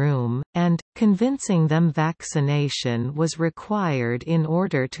consulting room, and, convincing them vaccination was required in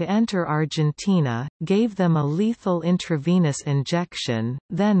order to enter Argentina, gave them a lethal intravenous injection,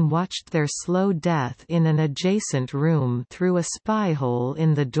 then watched their slow death in an adjacent room through a spy hole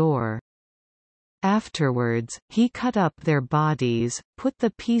in the door. Afterwards, he cut up their bodies, put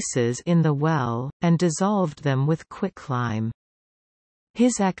the pieces in the well, and dissolved them with quicklime.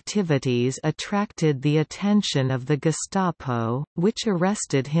 His activities attracted the attention of the Gestapo, which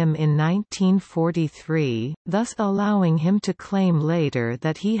arrested him in 1943, thus allowing him to claim later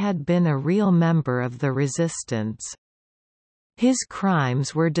that he had been a real member of the resistance. His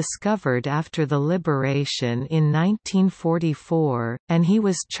crimes were discovered after the liberation in 1944, and he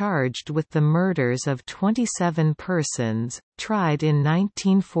was charged with the murders of 27 persons, tried in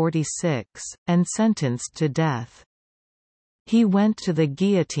 1946, and sentenced to death. He went to the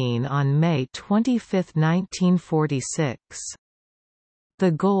guillotine on May 25, 1946.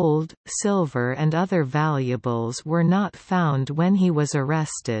 The gold, silver and other valuables were not found when he was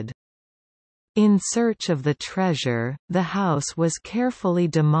arrested. In search of the treasure, the house was carefully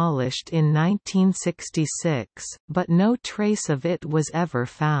demolished in 1966, but no trace of it was ever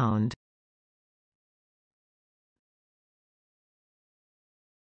found.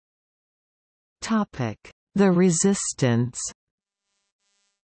 The resistance.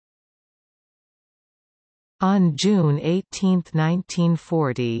 On June 18,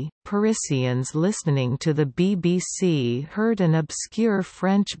 1940, Parisians listening to the BBC heard an obscure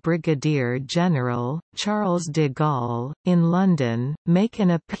French brigadier general, Charles de Gaulle, in London, make an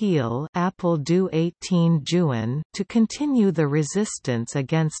appeal Appel du 18 Juin to continue the resistance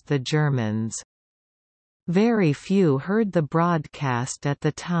against the Germans. Very few heard the broadcast at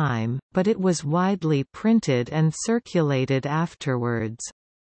the time, but it was widely printed and circulated afterwards.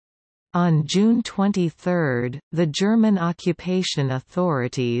 On June 23, the German occupation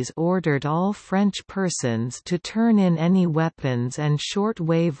authorities ordered all French persons to turn in any weapons and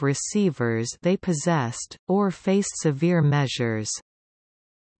short-wave receivers they possessed, or face severe measures.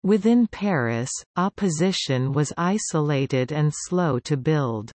 Within Paris, opposition was isolated and slow to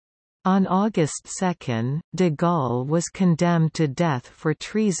build. On August 2, de Gaulle was condemned to death for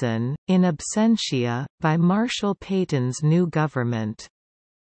treason, in absentia, by Marshal Pétain's new government.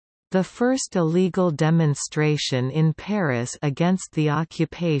 The first illegal demonstration in Paris against the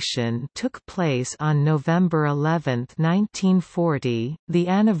occupation took place on November 11, 1940, the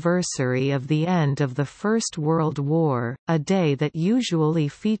anniversary of the end of the First World War, a day that usually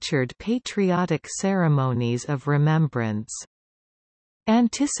featured patriotic ceremonies of remembrance.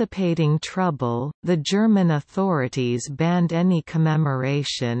 Anticipating trouble, the German authorities banned any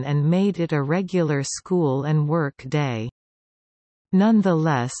commemoration and made it a regular school and work day.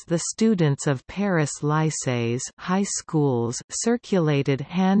 Nonetheless, the students of Paris lycées high schools circulated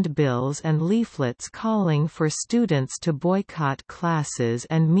handbills and leaflets calling for students to boycott classes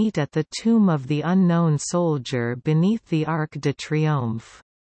and meet at the tomb of the unknown soldier beneath the Arc de Triomphe.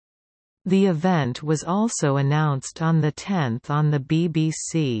 The event was also announced on the 10th on the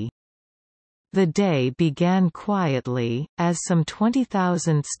BBC. The day began quietly, as some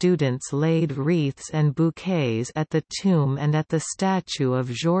 20,000 students laid wreaths and bouquets at the tomb and at the statue of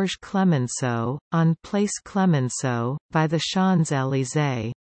Georges Clemenceau, on Place Clemenceau, by the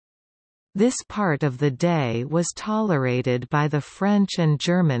Champs-Élysées. This part of the day was tolerated by the French and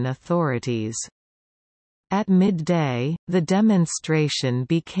German authorities. At midday, the demonstration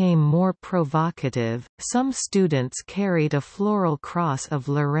became more provocative. Some students carried a floral cross of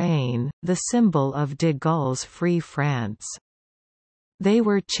Lorraine, the symbol of de Gaulle's Free France. They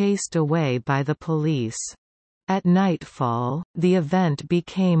were chased away by the police. At nightfall, the event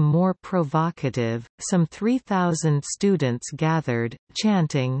became more provocative. Some 3,000 students gathered,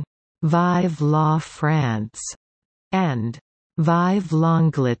 chanting, "Vive la France!" and "Vive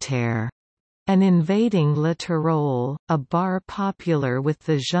l'Angleterre!" and invading Le Tyrol, a bar popular with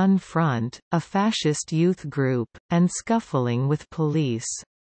the Jeune Front, a fascist youth group, and scuffling with police.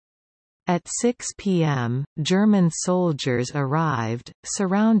 At 6 p.m., German soldiers arrived,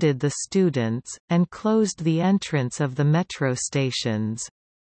 surrounded the students, and closed the entrance of the metro stations.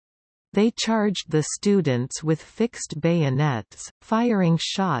 They charged the students with fixed bayonets, firing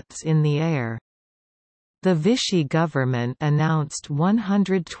shots in the air. The Vichy government announced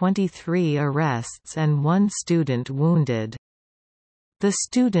 123 arrests and 1 student wounded. The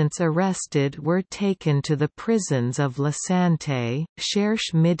students arrested were taken to the prisons of La Santé,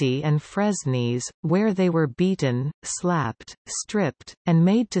 Cherche Midi and Fresnes, where they were beaten, slapped, stripped, and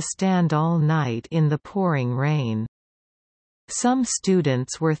made to stand all night in the pouring rain. Some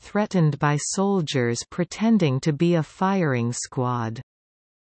students were threatened by soldiers pretending to be a firing squad.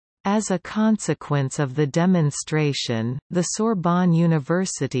 As a consequence of the demonstration, the Sorbonne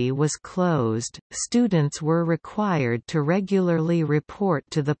University was closed, students were required to regularly report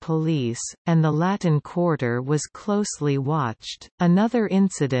to the police, and the Latin Quarter was closely watched. Another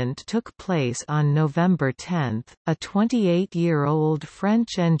incident took place on November 10. A 28-year-old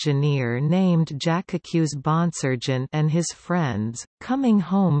French engineer named Jacques Bonsargent and his friends, coming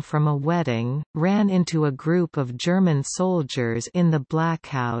home from a wedding, ran into a group of German soldiers in the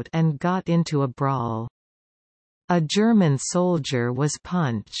Blackout and got into a brawl. A German soldier was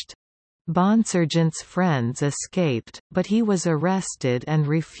punched. Bonsargent's friends escaped, but he was arrested and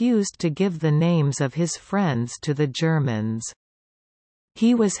refused to give the names of his friends to the Germans.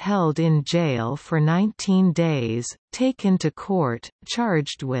 He was held in jail for 19 days, taken to court,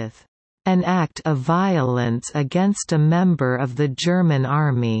 charged with an act of violence against a member of the German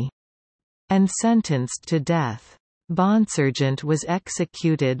army, and sentenced to death. Bonsargent was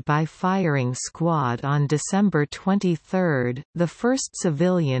executed by firing squad on December 23, the first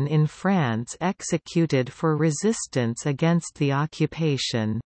civilian in France executed for resistance against the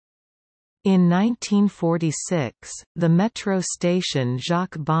occupation. In 1946, the metro station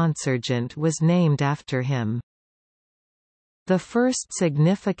Jacques Bonsargent was named after him. The first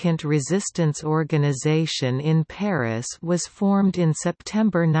significant resistance organization in Paris was formed in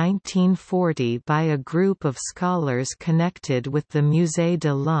September 1940 by a group of scholars connected with the Musée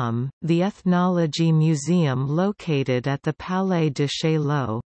de l'Homme, the ethnology museum located at the Palais de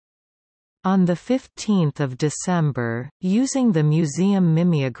Chaillot. On 15 December, using the museum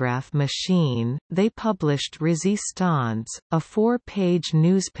mimeograph machine, they published Résistance, a 4-page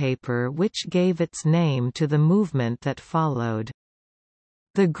newspaper which gave its name to the movement that followed.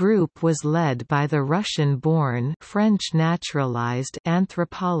 The group was led by the Russian-born French naturalized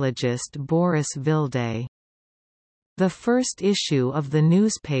anthropologist Boris Vildé. The first issue of the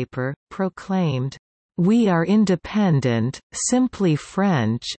newspaper proclaimed, "We are independent, simply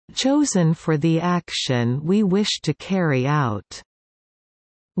French, chosen for the action we wish to carry out.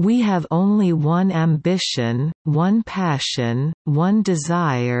 We have only one ambition, one passion, one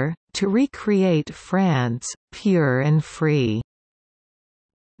desire, to recreate France, pure and free."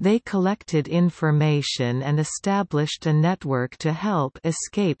 They collected information and established a network to help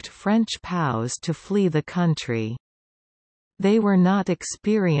escaped French POWs to flee the country. They were not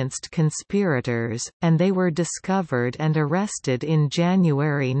experienced conspirators, and they were discovered and arrested in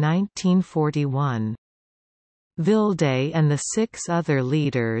January 1941. Vildé and the 6 other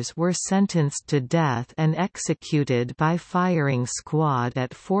leaders were sentenced to death and executed by firing squad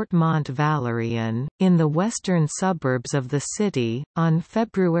at Fort Mont-Valérien, in the western suburbs of the city, on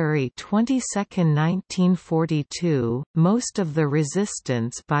February 22, 1942. Most of the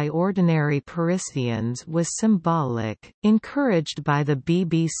resistance by ordinary Parisians was symbolic. Encouraged by the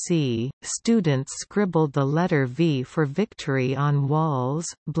BBC, students scribbled the letter V for victory on walls,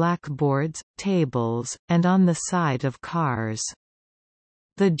 blackboards, tables, and on the side of cars.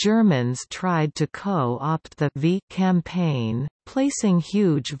 The Germans tried to co-opt the V campaign, placing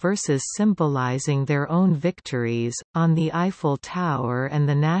huge verses symbolizing their own victories, on the Eiffel Tower and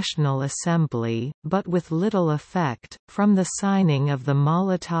the National Assembly, but with little effect. From the signing of the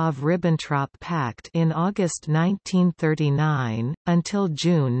Molotov–Ribbentrop Pact in August 1939, until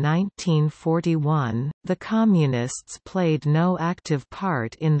June 1941, the Communists played no active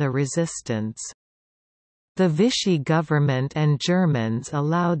part in the resistance. The Vichy government and Germans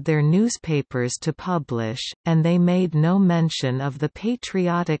allowed their newspapers to publish, and they made no mention of the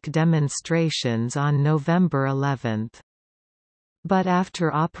patriotic demonstrations on November 11. But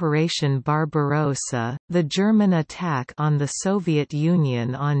after Operation Barbarossa, the German attack on the Soviet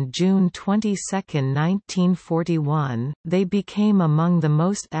Union on June 22, 1941, they became among the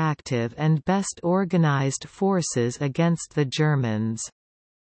most active and best organized forces against the Germans.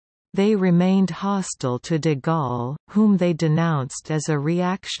 They remained hostile to de Gaulle, whom they denounced as a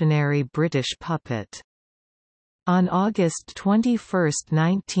reactionary British puppet. On August 21,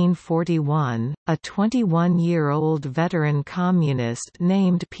 1941, a 21-year-old veteran communist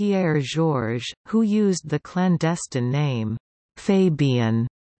named Pierre Georges, who used the clandestine name, Fabian,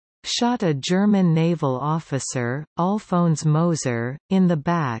 shot a German naval officer, Alphonse Moser, in the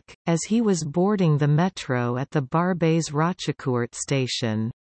back, as he was boarding the metro at the Barbès-Rochecourt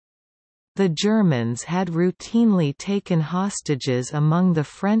station. The Germans had routinely taken hostages among the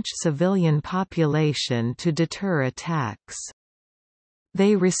French civilian population to deter attacks.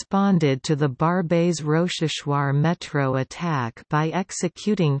 They responded to the Barbès-Rochechouart metro attack by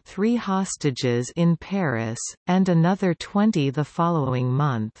executing 3 hostages in Paris, and another 20 the following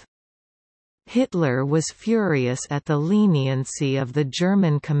month. Hitler was furious at the leniency of the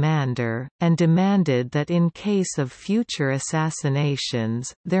German commander, and demanded that in case of future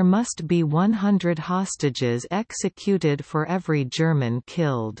assassinations, there must be 100 hostages executed for every German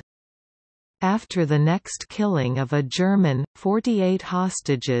killed. After the next killing of a German, 48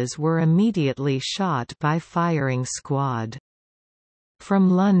 hostages were immediately shot by firing squad.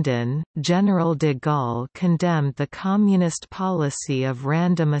 From London, General de Gaulle condemned the communist policy of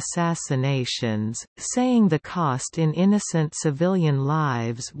random assassinations, saying the cost in innocent civilian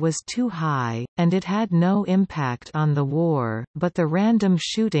lives was too high, and it had no impact on the war, but the random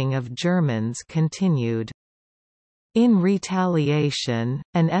shooting of Germans continued. In retaliation,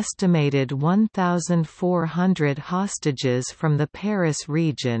 an estimated 1,400 hostages from the Paris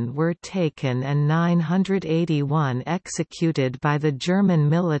region were taken and 981 executed by the German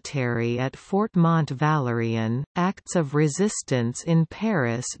military at Fort Mont-Valérien. Acts of resistance in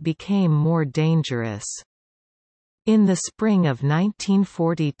Paris became more dangerous. In the spring of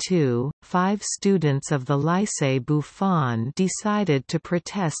 1942, 5 students of the Lycée Buffon decided to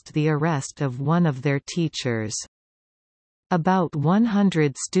protest the arrest of one of their teachers. About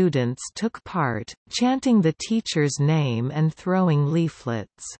 100 students took part, chanting the teacher's name and throwing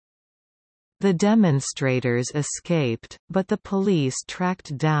leaflets. The demonstrators escaped, but the police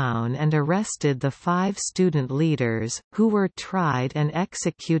tracked down and arrested the 5 student leaders, who were tried and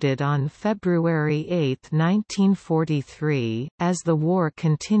executed on February 8, 1943. As the war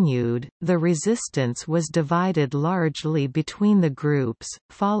continued, the resistance was divided largely between the groups,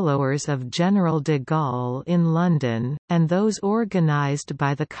 followers of General de Gaulle in London, and those organized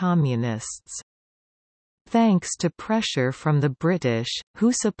by the Communists. Thanks to pressure from the British,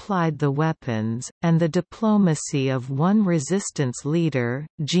 who supplied the weapons, and the diplomacy of one resistance leader,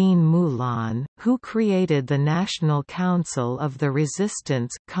 Jean Moulin, who created the National Council of the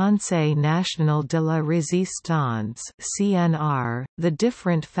Resistance Conseil National de la Résistance (CNR), the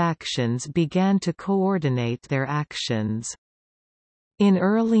different factions began to coordinate their actions. In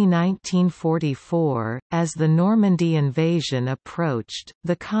early 1944, as the Normandy invasion approached,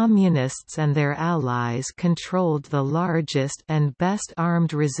 the Communists and their allies controlled the largest and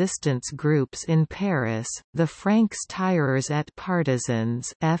best-armed resistance groups in Paris, the Francs-Tireurs et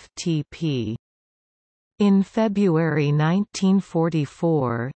Partisans (FTP). In February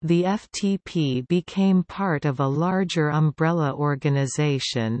 1944, the FTP became part of a larger umbrella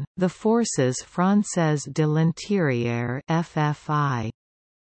organization, the Forces Françaises de l'Intérieur (FFI).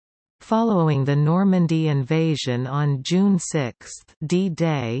 Following the Normandy invasion on June 6,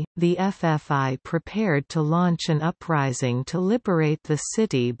 D-Day, the FFI prepared to launch an uprising to liberate the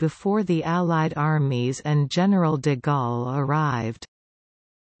city before the Allied armies and General de Gaulle arrived.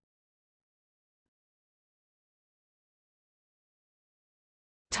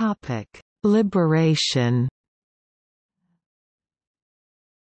 Liberation.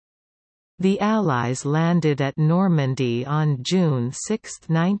 The Allies landed at Normandy on June 6,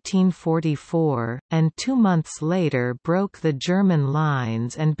 1944, and 2 months later broke the German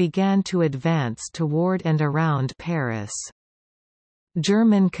lines and began to advance toward and around Paris.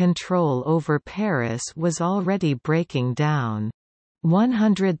 German control over Paris was already breaking down.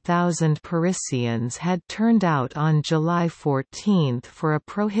 100,000 Parisians had turned out on July 14 for a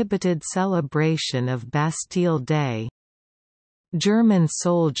prohibited celebration of Bastille Day. German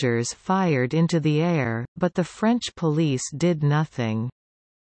soldiers fired into the air, but the French police did nothing.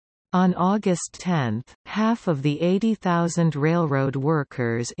 On August 10, half of the 80,000 railroad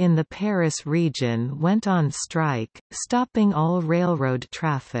workers in the Paris region went on strike, stopping all railroad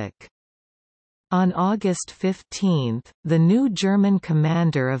traffic. On August 15, the new German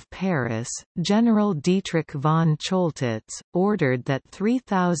commander of Paris, General Dietrich von Choltitz, ordered that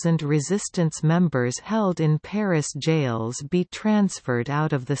 3,000 resistance members held in Paris jails be transferred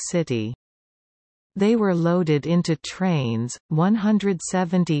out of the city. They were loaded into trains,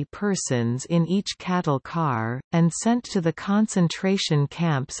 170 persons in each cattle car, and sent to the concentration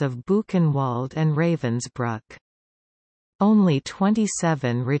camps of Buchenwald and Ravensbrück. Only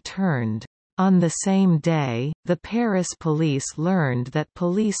 27 returned. On the same day, the Paris police learned that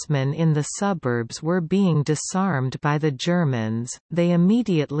policemen in the suburbs were being disarmed by the Germans. They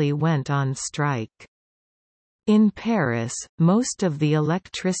immediately went on strike. In Paris, most of the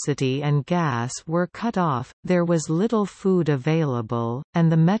electricity and gas were cut off, there was little food available,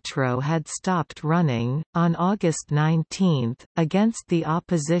 and the metro had stopped running. On August 19, against the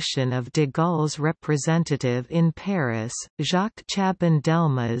opposition of de Gaulle's representative in Paris, Jacques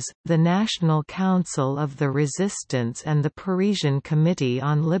Chaban-Delmas, the National Council of the Resistance and the Parisian Committee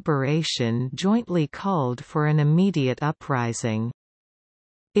on Liberation jointly called for an immediate uprising.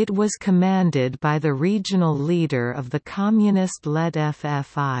 It was commanded by the regional leader of the communist-led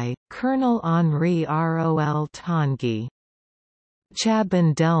FFI, Colonel Henri Rol Tanguy.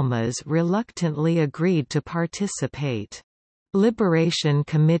 Chaban-Delmas reluctantly agreed to participate. Liberation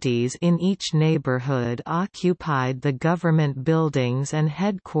committees in each neighborhood occupied the government buildings and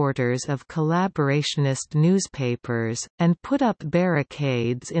headquarters of collaborationist newspapers, and put up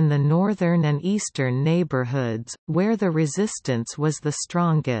barricades in the northern and eastern neighborhoods, where the resistance was the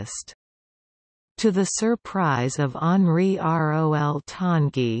strongest. To the surprise of Henri Rol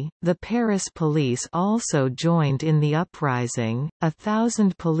Tanguy, the Paris police also joined in the uprising.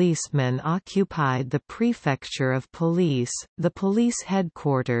 1,000 policemen occupied the prefecture of police, the police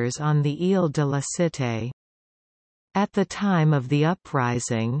headquarters on the Ile de la Cité. At the time of the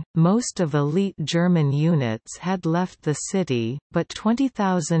uprising, most of elite German units had left the city, but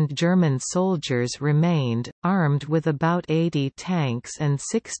 20,000 German soldiers remained, armed with about 80 tanks and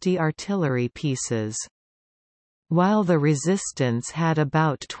 60 artillery pieces. While the resistance had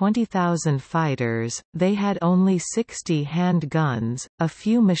about 20,000 fighters, they had only 60 hand guns, a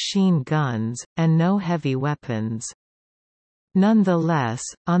few machine guns, and no heavy weapons. Nonetheless,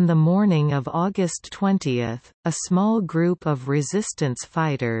 on the morning of August 20, a small group of resistance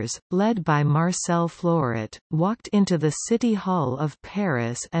fighters, led by Marcel Floret, walked into the City Hall of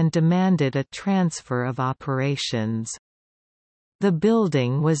Paris and demanded a transfer of operations. The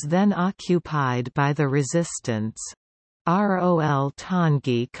building was then occupied by the resistance. Rol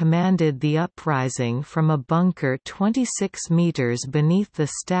Tanguy commanded the uprising from a bunker 26 meters beneath the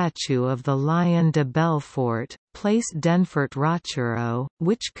statue of the Lion de Belfort, Place Denfert Rochereau,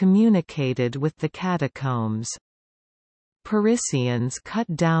 which communicated with the catacombs. Parisians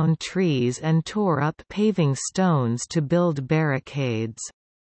cut down trees and tore up paving stones to build barricades.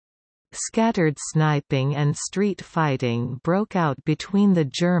 Scattered sniping and street fighting broke out between the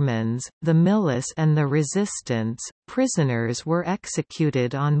Germans, the milice and the resistance. Prisoners were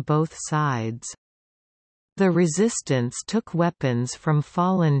executed on both sides. The resistance took weapons from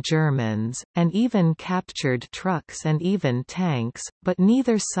fallen Germans, and even captured trucks and even tanks, but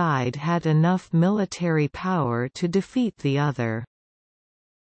neither side had enough military power to defeat the other.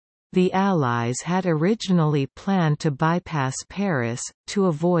 The Allies had originally planned to bypass Paris, to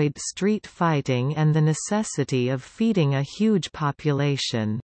avoid street fighting and the necessity of feeding a huge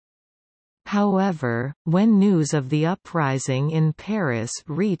population. However, when news of the uprising in Paris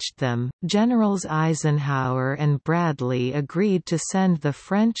reached them, Generals Eisenhower and Bradley agreed to send the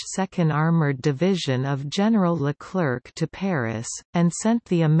French 2nd Armored Division of General Leclerc to Paris, and sent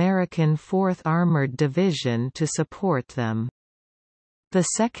the American 4th Armored Division to support them. The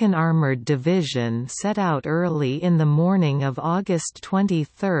 2nd Armored Division set out early in the morning of August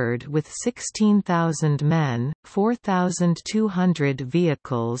 23 with 16,000 men, 4,200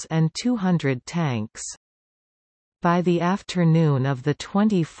 vehicles and 200 tanks. By the afternoon of the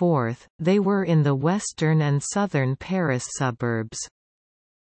 24th, they were in the western and southern Paris suburbs.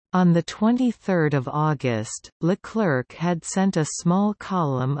 On 23 August, Leclerc had sent a small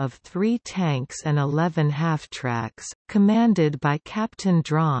column of 3 tanks and 11 half-tracks, commanded by Captain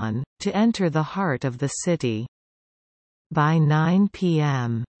Drawn, to enter the heart of the city. By 9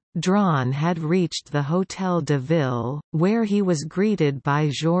 p.m., Drawn had reached the Hôtel de Ville, where he was greeted by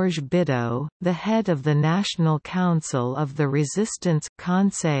Georges Bidault, the head of the National Council of the Resistance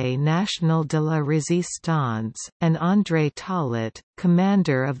Conseil National de la Résistance, and André Taulet,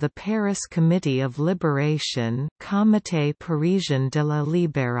 commander of the Paris Committee of Liberation Comité Parisien de la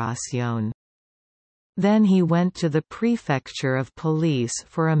Libération. Then he went to the Prefecture of Police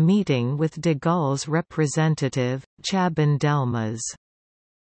for a meeting with de Gaulle's representative, Chaban-Delmas.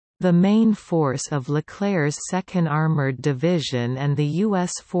 The main force of Leclerc's 2nd Armored Division and the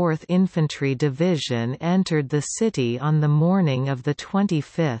U.S. 4th Infantry Division entered the city on the morning of the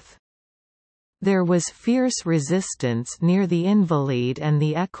 25th. There was fierce resistance near the Invalides and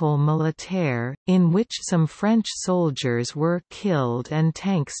the École Militaire, in which some French soldiers were killed and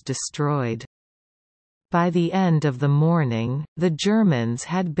tanks destroyed. By the end of the morning, the Germans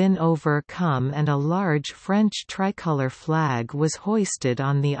had been overcome and a large French tricolour flag was hoisted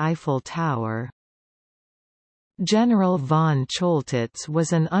on the Eiffel Tower. General von Choltitz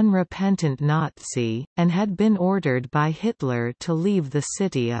was an unrepentant Nazi, and had been ordered by Hitler to leave the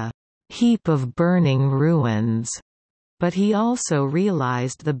city a heap of burning ruins. But he also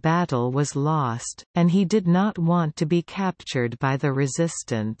realized the battle was lost, and he did not want to be captured by the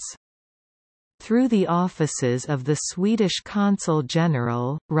resistance. Through the offices of the Swedish Consul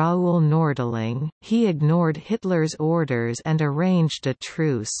General, Raoul Nordling, he ignored Hitler's orders and arranged a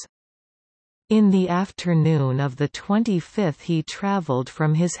truce. In the afternoon of the 25th he travelled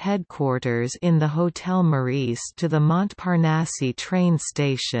from his headquarters in the Hotel Meurice to the Montparnasse train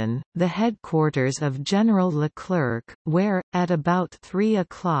station, the headquarters of General Leclerc, where, at about 3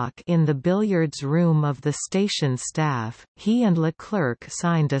 o'clock in the billiards room of the station staff, he and Leclerc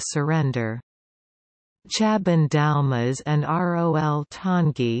signed a surrender. Chaban Dalmas and Rol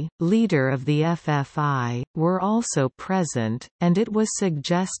Tanguy, leader of the FFI, were also present, and it was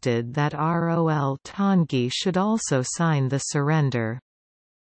suggested that Rol Tanguy should also sign the surrender.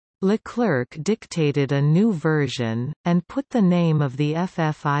 Leclerc dictated a new version, and put the name of the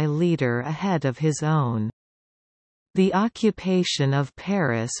FFI leader ahead of his own. The occupation of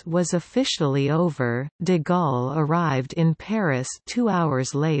Paris was officially over. De Gaulle arrived in Paris 2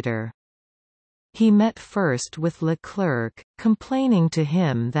 hours later. He met first with Leclerc, complaining to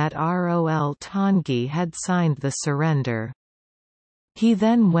him that Rol Tanguy had signed the surrender. He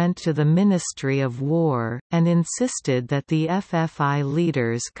then went to the Ministry of War, and insisted that the FFI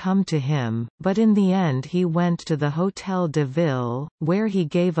leaders come to him, but in the end he went to the Hôtel de Ville, where he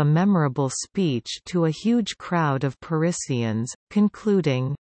gave a memorable speech to a huge crowd of Parisians,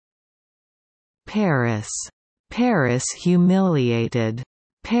 concluding, "Paris. Paris humiliated.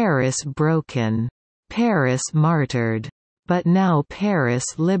 Paris broken. Paris martyred. But now Paris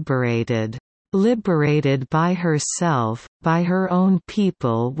liberated. Liberated by herself, by her own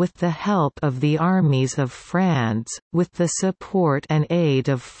people with the help of the armies of France, with the support and aid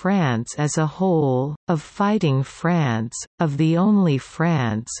of France as a whole, of fighting France, of the only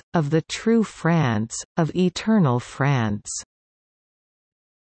France, of the true France, of eternal France."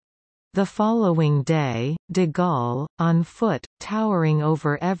 The following day, de Gaulle, on foot, towering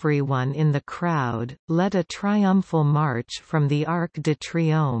over everyone in the crowd, led a triumphal march from the Arc de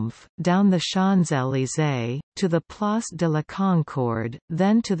Triomphe, down the Champs-Élysées, to the Place de la Concorde,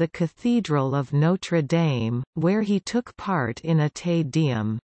 then to the Cathedral of Notre Dame, where he took part in a Te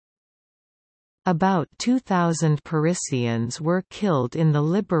Deum. About 2,000 Parisians were killed in the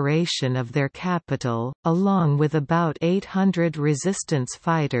liberation of their capital, along with about 800 resistance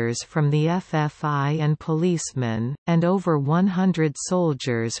fighters from the FFI and policemen, and over 100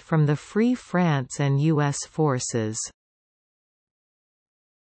 soldiers from the Free France and U.S. forces.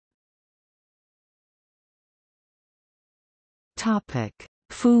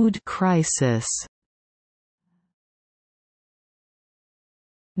 Food crisis.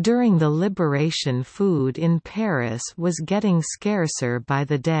 During the liberation, food in Paris was getting scarcer by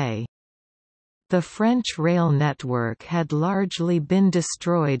the day. The French rail network had largely been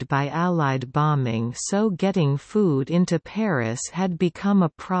destroyed by Allied bombing, so getting food into Paris had become a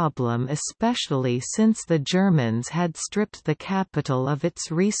problem, especially since the Germans had stripped the capital of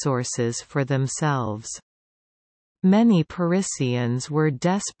its resources for themselves. Many Parisians were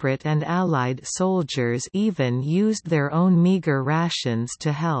desperate, and Allied soldiers even used their own meagre rations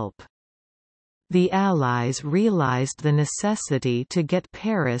to help. The Allies realized the necessity to get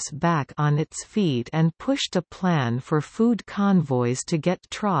Paris back on its feet and pushed a plan for food convoys to get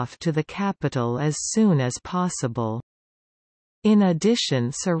trough to the capital as soon as possible. In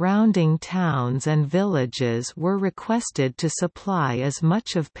addition, surrounding towns and villages were requested to supply as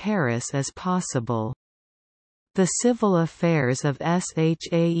much of Paris as possible. The Civil Affairs of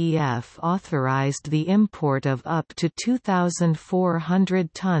SHAEF authorized the import of up to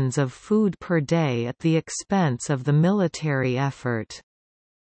 2,400 tons of food per day at the expense of the military effort.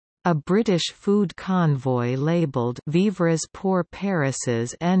 A British food convoy labelled Vivres pour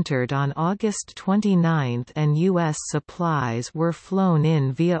Paris's entered on August 29, and U.S. supplies were flown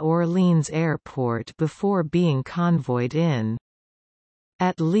in via Orleans Airport before being convoyed in.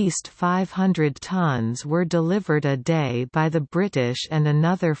 At least 500 tons were delivered a day by the British and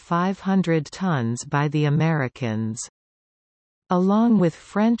another 500 tons by the Americans. Along with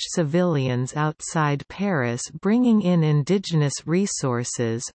French civilians outside Paris bringing in indigenous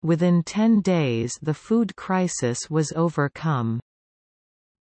resources, within 10 days the food crisis was overcome.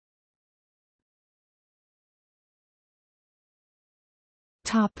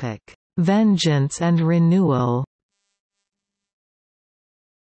 Vengeance and renewal.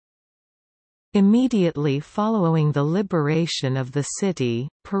 Immediately following the liberation of the city,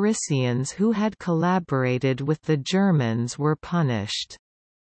 Parisians who had collaborated with the Germans were punished.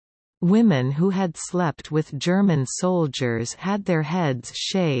 Women who had slept with German soldiers had their heads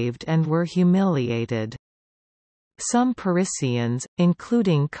shaved and were humiliated. Some Parisians,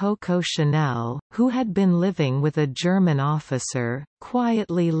 including Coco Chanel, who had been living with a German officer,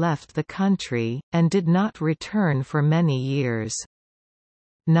 quietly left the country, and did not return for many years.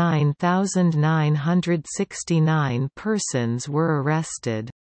 9,969 persons were arrested.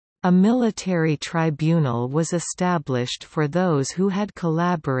 A military tribunal was established for those who had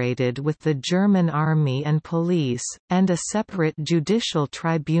collaborated with the German army and police, and a separate judicial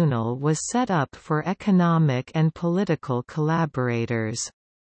tribunal was set up for economic and political collaborators.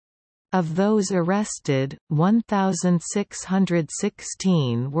 Of those arrested,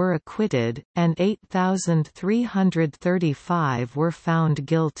 1,616 were acquitted, and 8,335 were found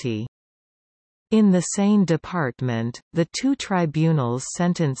guilty. In the Seine department, the two tribunals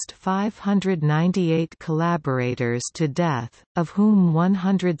sentenced 598 collaborators to death, of whom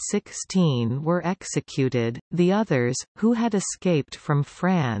 116 were executed. The others, who had escaped from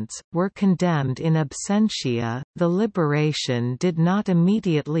France, were condemned in absentia. The liberation did not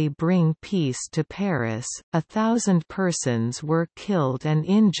immediately bring peace to Paris. 1,000 persons were killed and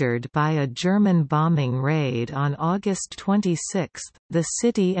injured by a German bombing raid on August 26. The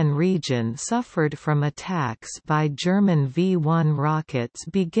city and region suffered from attacks by German V-1 rockets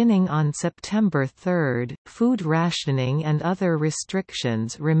beginning on September 3. Food rationing and other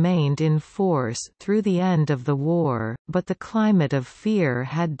restrictions remained in force through the end of the war, but the climate of fear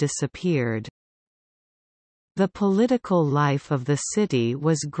had disappeared. The political life of the city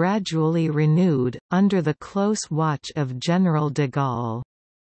was gradually renewed, under the close watch of General de Gaulle.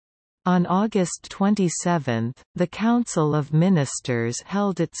 On August 27, the Council of Ministers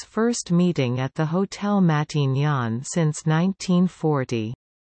held its first meeting at the Hôtel Matignon since 1940.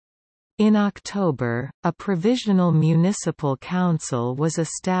 In October, a provisional municipal council was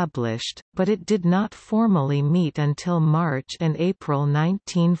established, but it did not formally meet until March and April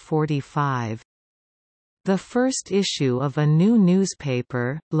 1945. The first issue of a new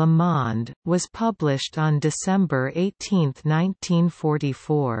newspaper, Le Monde, was published on December 18,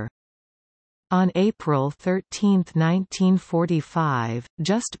 1944. On April 13, 1945,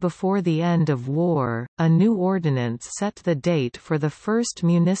 just before the end of war, a new ordinance set the date for the first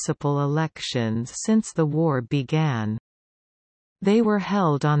municipal elections since the war began. They were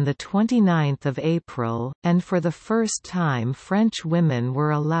held on 29 April, and for the first time French women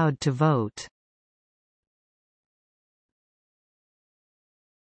were allowed to vote.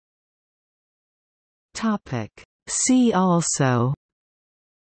 See also: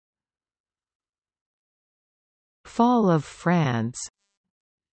 Fall of France,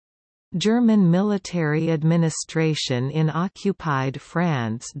 German military administration in occupied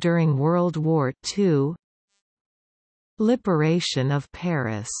France during World War II, Liberation of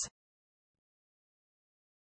Paris.